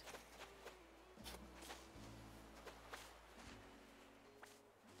indeed.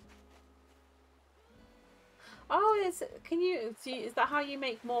 Oh, is that how you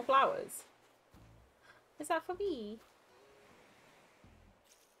make more flowers? Is that for me?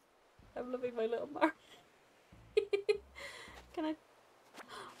 I'm loving my little Mario. Can I?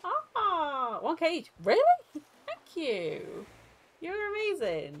 Ah, one cage. Really? Thank you. You're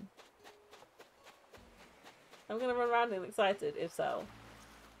amazing. I'm gonna run around and excited if so.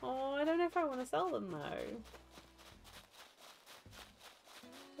 Oh, I don't know if I want to sell them though.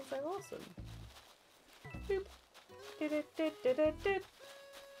 They're so awesome. Boop.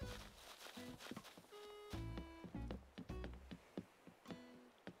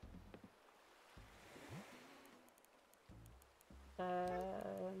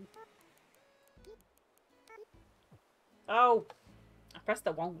 Oh, I pressed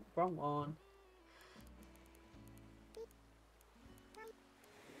the wrong one.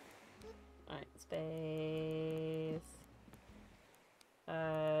 Right, space.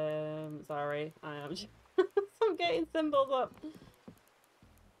 Sorry, I am. I'm getting symbols up.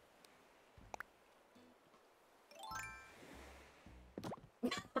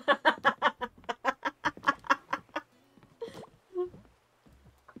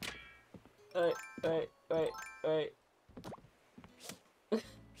 Wait.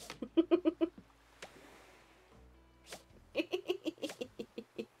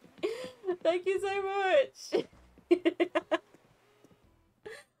 Thank you so much.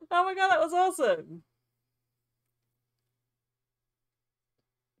 Oh my god, that was awesome.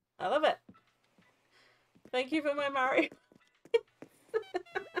 I love it. Thank you for my Mario.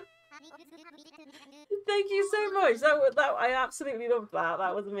 Thank you so much. That I absolutely loved that.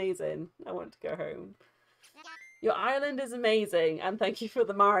 That was amazing. I want to go home. Your island is amazing, and thank you for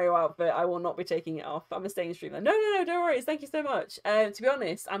the Mario outfit. I will not be taking it off. I'm a staying stream there. No, don't worry. Thank you so much. To be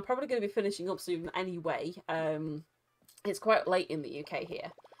honest, I'm probably going to be finishing up soon anyway. It's quite late in the UK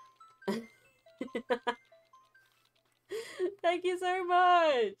here. Thank you so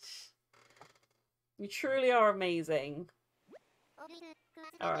much. You truly are amazing.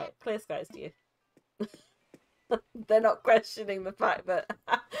 Alright, clear skies to you. They're not questioning the fact that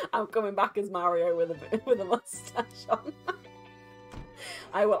I'm coming back as Mario with a mustache on.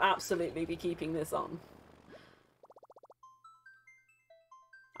 I will absolutely be keeping this on.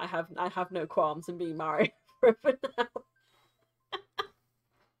 I have no qualms in being married forever now.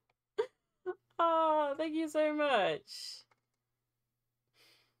 Oh, thank you so much.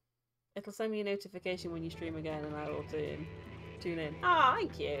 It'll send me a notification when you stream again, and I will tune in. Ah,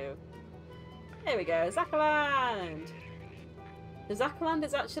 thank you. There we go, Zakaland. The Zakaland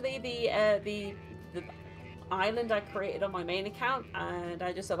is actually the island I created on my main account, and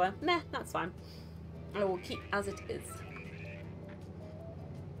I just said, well, nah, that's fine. I will keep as it is.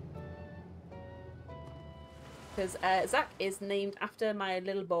 Because Zach is named after my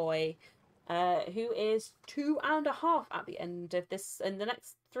little boy, who is 2.5 at the end of this, in the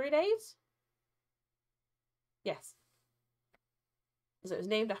next 3 days? Yes. So it was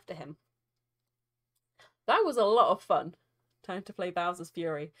named after him. That was a lot of fun. Time to play Bowser's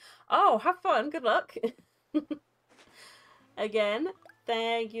Fury. Oh, have fun. Good luck. Again,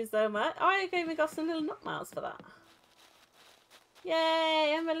 thank you so much. Oh, I even got some little nut miles for that.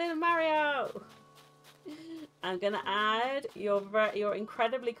 Yay, I'm a little Mario. I'm going to add your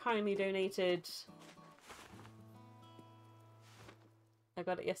incredibly kindly donated... I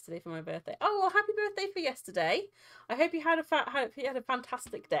got it yesterday for my birthday. Oh, well, happy birthday for yesterday. I hope you had a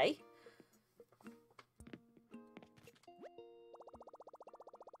fantastic day.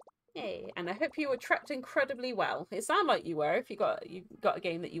 Yay, and I hope you were trekked incredibly well. It sounded like you were if you got a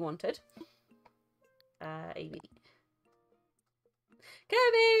game that you wanted. Amy.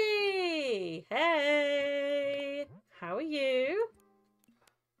 Kirby! Hey! How are you?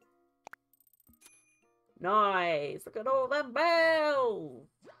 Nice! Look at all them bells!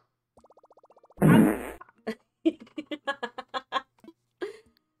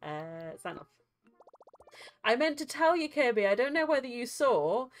 Sign off. I meant to tell you, Kirby, I don't know whether you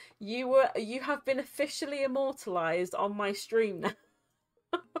saw, you have been officially immortalised on my stream now.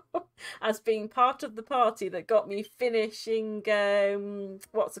 As being part of the party that got me finishing,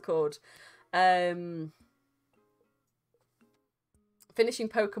 what's it called? Finishing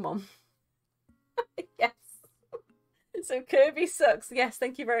Pokemon. Yes. So Kirby Sucks. Yes,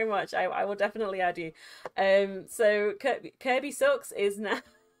 thank you very much. I will definitely add you. So Kirby Sucks is now...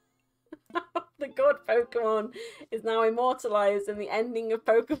 the god Pokemon is now immortalised in the ending of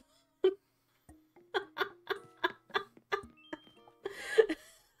Pokemon.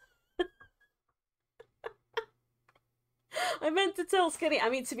 I meant to tell Skinny. I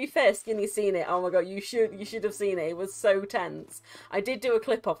mean, to be fair, Skinny's seen it. Oh my god, you should have seen it. It was so tense. I did do a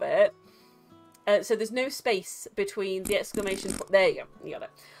clip of it. So there's no space between the exclamation point. There you go. You got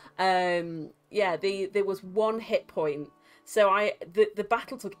it. Yeah, there was 1 hit point. So the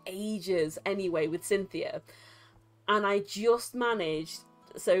battle took ages anyway with Cynthia, and I just managed.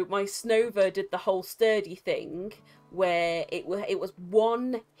 So my Snova did the whole sturdy thing where it was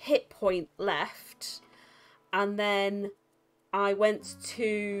 1 hit point left, and then I went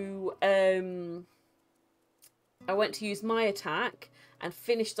to use my attack and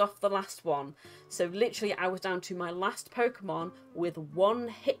finished off the last one. So literally, I was down to my last Pokemon with 1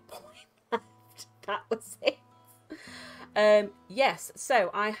 hit point left. That was it. Yes, so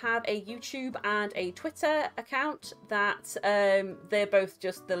I have a YouTube and a Twitter account that they're both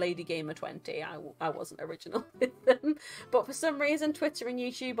just the Lady Gamer 20. I wasn't original with them, but for some reason Twitter and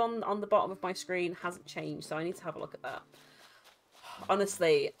YouTube on the bottom of my screen hasn't changed, so I need to have a look at that.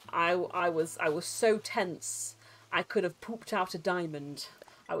 Honestly, I was so tense I could have pooped out a diamond.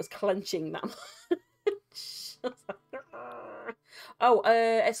 I was clenching that much. Oh,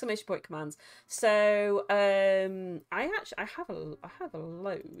 exclamation point commands. So, I have a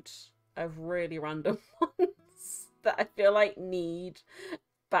load of really random ones that I feel like need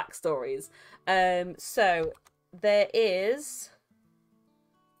backstories. So there is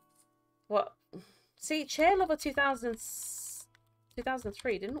what? See, Chair Lover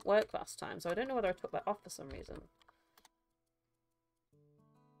 2003 didn't work last time, so I don't know whether I took that off for some reason.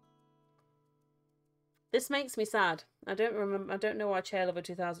 This makes me sad. I don't know why Chair Lover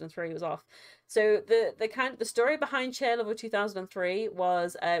 2003 was off. So the story behind Chair Lover 2003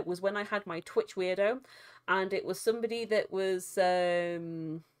 was when I had my Twitch weirdo, and it was somebody that was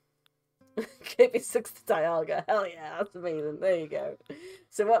Kirby Sucks to Dialga. Hell yeah, that's amazing. There you go.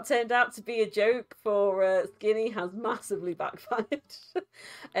 So what turned out to be a joke for Skinny has massively backfired.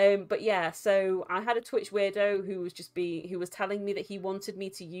 But yeah, so I had a Twitch weirdo who was telling me that he wanted me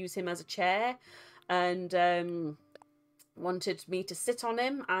to use him as a chair, and wanted me to sit on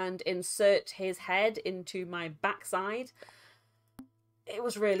him and insert his head into my backside. It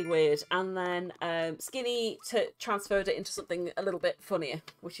was really weird. And then Skinny transferred it into something a little bit funnier,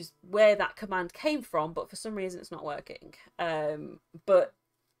 which is where that command came from, but for some reason it's not working. But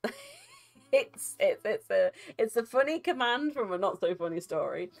it's a funny command from a not so funny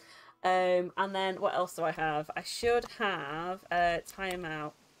story. And then what else do I have? I should have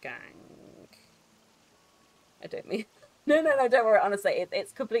timeout gang. I don't mean no, don't worry, honestly,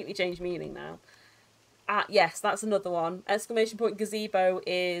 it's completely changed meaning now. Yes, that's another one. Exclamation point gazebo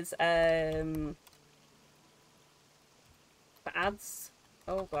is for ads.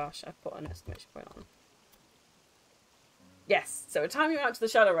 Oh gosh, I've put an exclamation point on. Yes, so time you out to the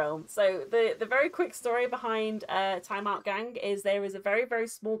Shadow Realm. So the very quick story behind Timeout Gang is there is a very, very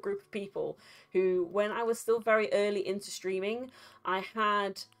small group of people who, when I was still very early into streaming, I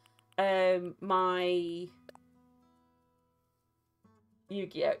had my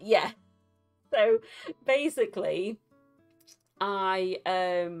Yu-Gi-Oh! Yeah. So basically, I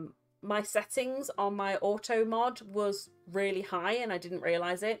my settings on my auto mod was really high and I didn't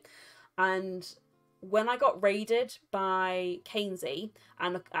realise it. And when I got raided by Kainsey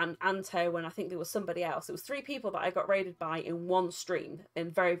and Anto, and I think there was somebody else, it was 3 people that I got raided by in one stream in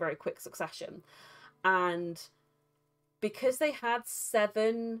very, very quick succession. And because they had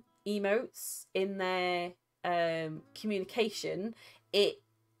 7 emotes in their communication, it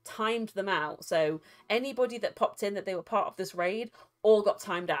timed them out. So anybody that popped in that they were part of this raid all got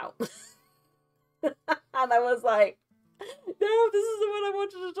timed out. And I was like, no, this isn't what I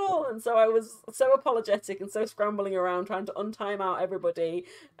wanted at all. And so I was so apologetic and so scrambling around trying to untime out everybody.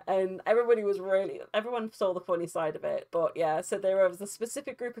 And everyone saw the funny side of it. But yeah, so there was a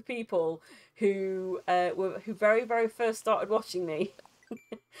specific group of people who who very, very first started watching me,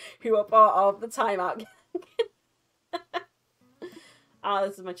 who are part of the timeout gang. Ah,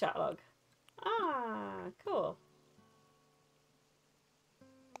 this is my chat log. Ah, cool.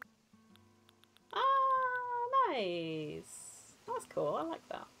 Ah, nice. That's cool. I like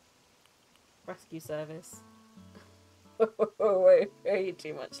that. Rescue service. Way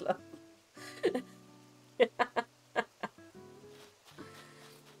too much love.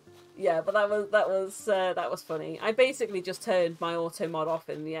 Yeah, but that was funny. I basically just turned my auto mod off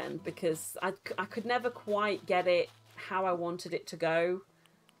in the end because I could never quite get it how I wanted it to go.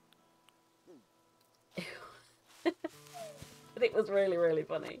 But it was really, really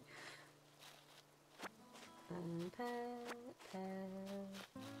funny.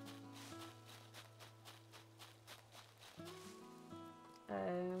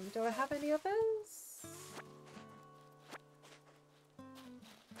 Do I have any others?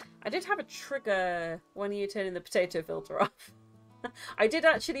 I did have a trigger when you turning the potato filter off. I did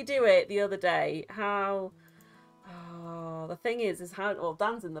actually do it the other day. How... Oh, the thing is how... Well,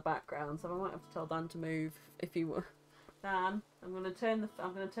 Dan's in the background, so I might have to tell Dan to move if you were... Dan, I'm gonna turn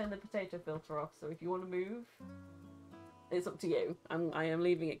the potato filter off. So if you want to move, it's up to you. I am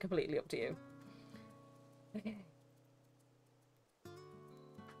leaving it completely up to you. Okay.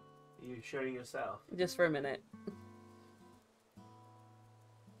 Are you showing yourself? Just for a minute.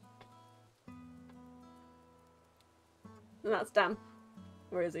 And that's Dan.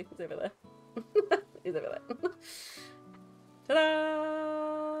 Where is he? He's over there. He's over there.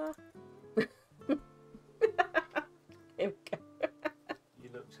 Ta-da! Here we go. You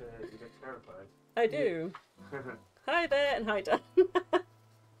look terrified. I do. Hi there and hi Dan.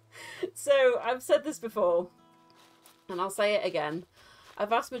 So I've said this before, and I'll say it again. A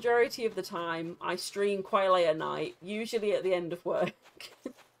vast majority of the time, I stream quite late at night, usually at the end of work.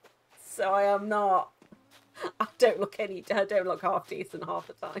 So I am not. I don't look half decent half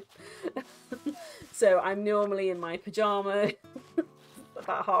the time. So I'm normally in my pyjama,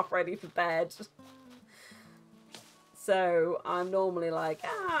 about half ready for bed. So I'm normally like,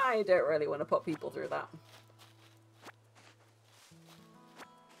 I don't really want to put people through that.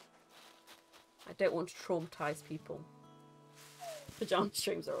 I don't want to traumatize people. Pajama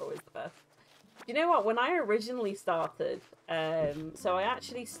streams are always the best. You know what? When I originally started, so I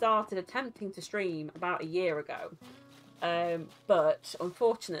actually started attempting to stream about a year ago. But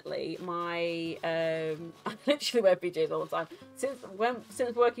unfortunately, my I literally wear PJs all the time.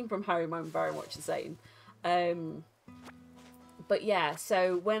 Since working from home, I'm very much the same. But yeah,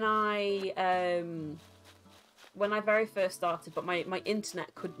 so when I very first started, but my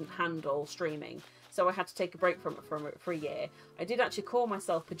internet couldn't handle streaming. So I had to take a break from it for a year. I did actually call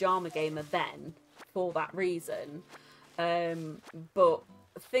myself Pajama Gamer then for that reason. But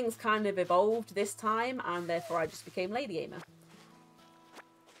things kind of evolved this time, and therefore I just became Lady Gamer.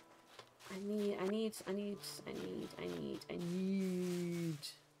 I need some leaves.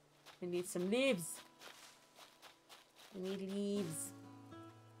 I need leaves.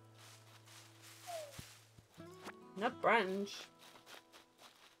 Not branch.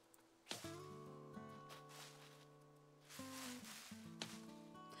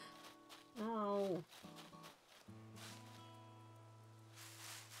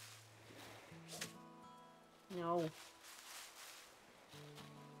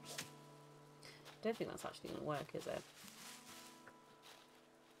 I don't think that's actually going to work, is it?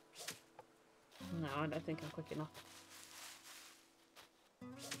 No, I don't think I'm quick enough.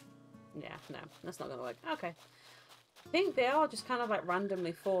 Yeah, no, that's not going to work. Okay. I think they are just kind of like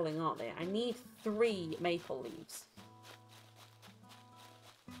randomly falling, aren't they? I need 3 maple leaves.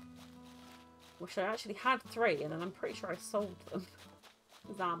 Which I actually had 3, and then I'm pretty sure I sold them.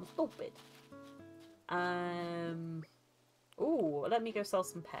 Because I'm stupid. Ooh, let me go sell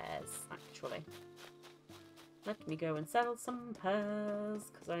some pears, actually. Let me go and sell some pears,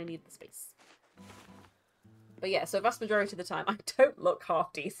 because I need the space. But yeah, so vast majority of the time, I don't look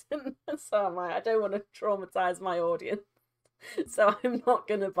half decent. So I'm like, I don't want to traumatise my audience. So I'm not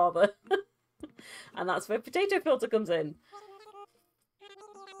going to bother. And that's where potato filter comes in.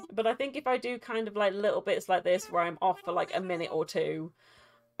 But I think if I do kind of like little bits like this, where I'm off for like a minute or 2,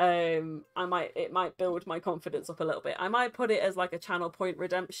 it might build my confidence up a little bit. I might put it as like a channel point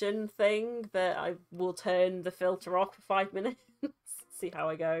redemption thing, that I will turn the filter off for 5 minutes. See how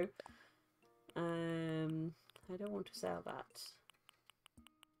I go. I don't want to sell that.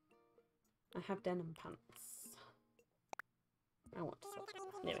 I have denim pants. I want to sell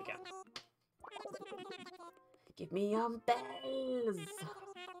that. There we go. Give me your bells.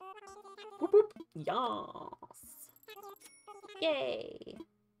 Whoop whoop. Yes. Yay.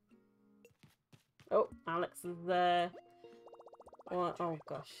 Oh, Alex is there. Oh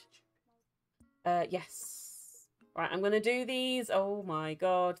gosh. Yes. Right, I'm going to do these. Oh my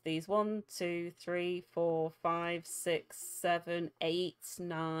god. These 1, 2, 3, 4, 5, 6, 7, 8,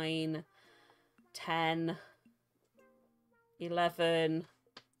 9, 10, 11,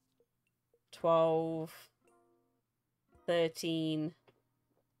 12, 13.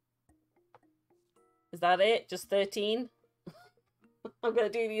 Is that it? Just 13? I'm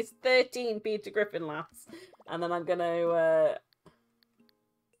going to do these 13 Peter Griffin laughs. And then I'm going to...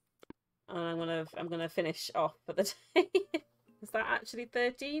 I'm gonna finish off for the day. Is that actually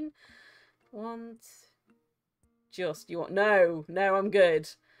 13? You want no, I'm good.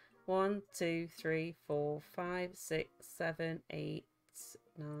 1, 2, 3, 4, 5, 6, 7, 8,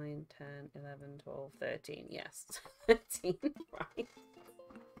 9, 10, 11, 12, 13. Yes, 13. Right.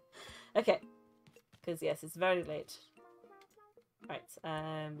 Okay. Because yes, it's very late. Right.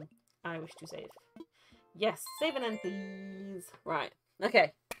 I wish to save. Yes, save and end, please. Right.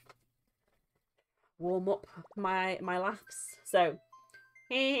 Okay. Warm up my laughs. So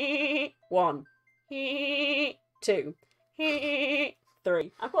 1, 2,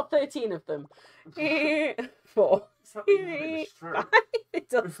 3. I've got 13 of them. 4. It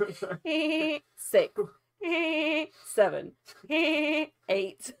does. 6, 7,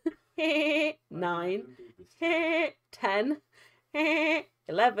 8, 9, 10,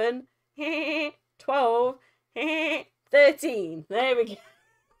 11, 12, 13. There we go.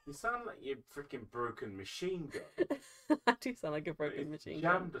 You sound like your freaking broken machine gun. I do sound like a broken machine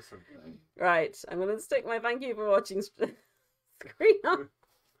gun. Jammed or something. Right, I'm going to stick my thank you for watching screen on.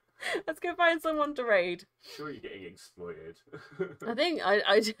 Let's go find someone to raid. Sure, you're getting exploited.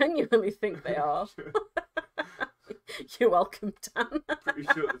 I genuinely think they are. You're welcome, Dan.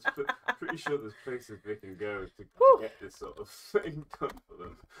 pretty sure there's places they can go to get this sort of thing done for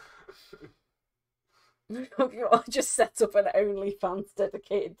them. I just set up an OnlyFans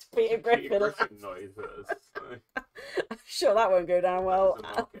dedicated to Peter Griffin. Peter Griffin noises. I'm sure that won't go down well.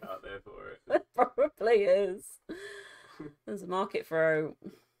 There's a market out there for it. There probably is. There's a market for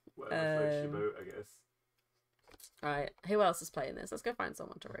whatever floats your boat, I guess. Right, who else is playing this? Let's go find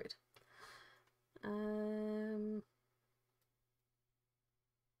someone to raid. Oh,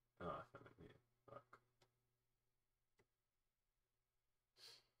 I found it here. Fuck.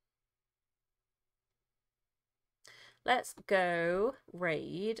 Let's go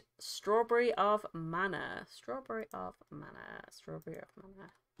raid Strawberry of Mana. Strawberry of Mana. Strawberry of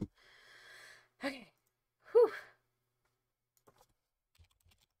Mana. Okay. Whew.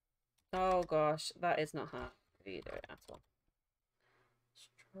 Oh gosh, that is not hard either at all.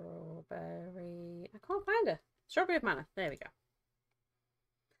 Strawberry. I can't find her. Strawberry of Mana. There we go.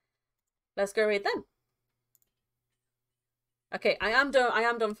 Let's go raid them. Okay, I am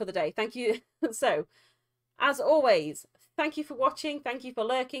done for the day. Thank you. So, as always, thank you for watching. Thank you for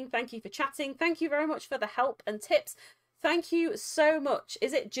lurking. Thank you for chatting. Thank you very much for the help and tips. Thank you so much.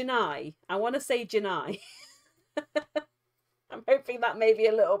 Is it Janai? I want to say Janai. I'm hoping that may be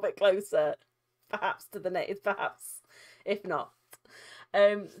a little bit closer, perhaps, to the native, perhaps, if not.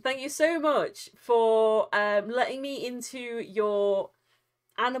 Thank you so much for letting me into your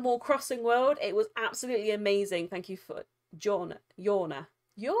Animal Crossing world. It was absolutely amazing. Thank you for Yorna.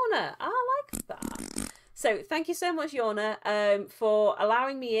 I like that. So thank you so much, Yorna, for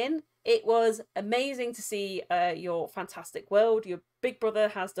allowing me in. It was amazing to see your fantastic world. Your big brother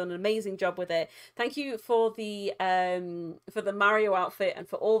has done an amazing job with it. Thank you for the Mario outfit and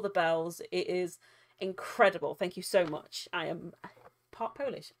for all the bells. It is incredible. Thank you so much. I am part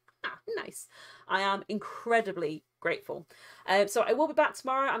Polish. Ah, nice. I am incredibly grateful. So I will be back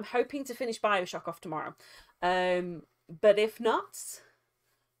tomorrow. I'm hoping to finish Bioshock off tomorrow. But if not,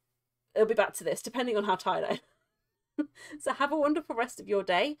 it'll be back to this, depending on how tired I am. So have a wonderful rest of your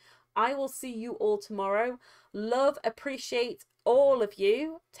day. I will see you all tomorrow. Love, appreciate all of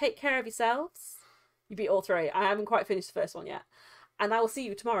you. Take care of yourselves. You beat all three. I haven't quite finished the first one yet. And I will see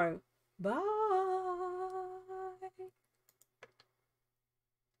you tomorrow. Bye.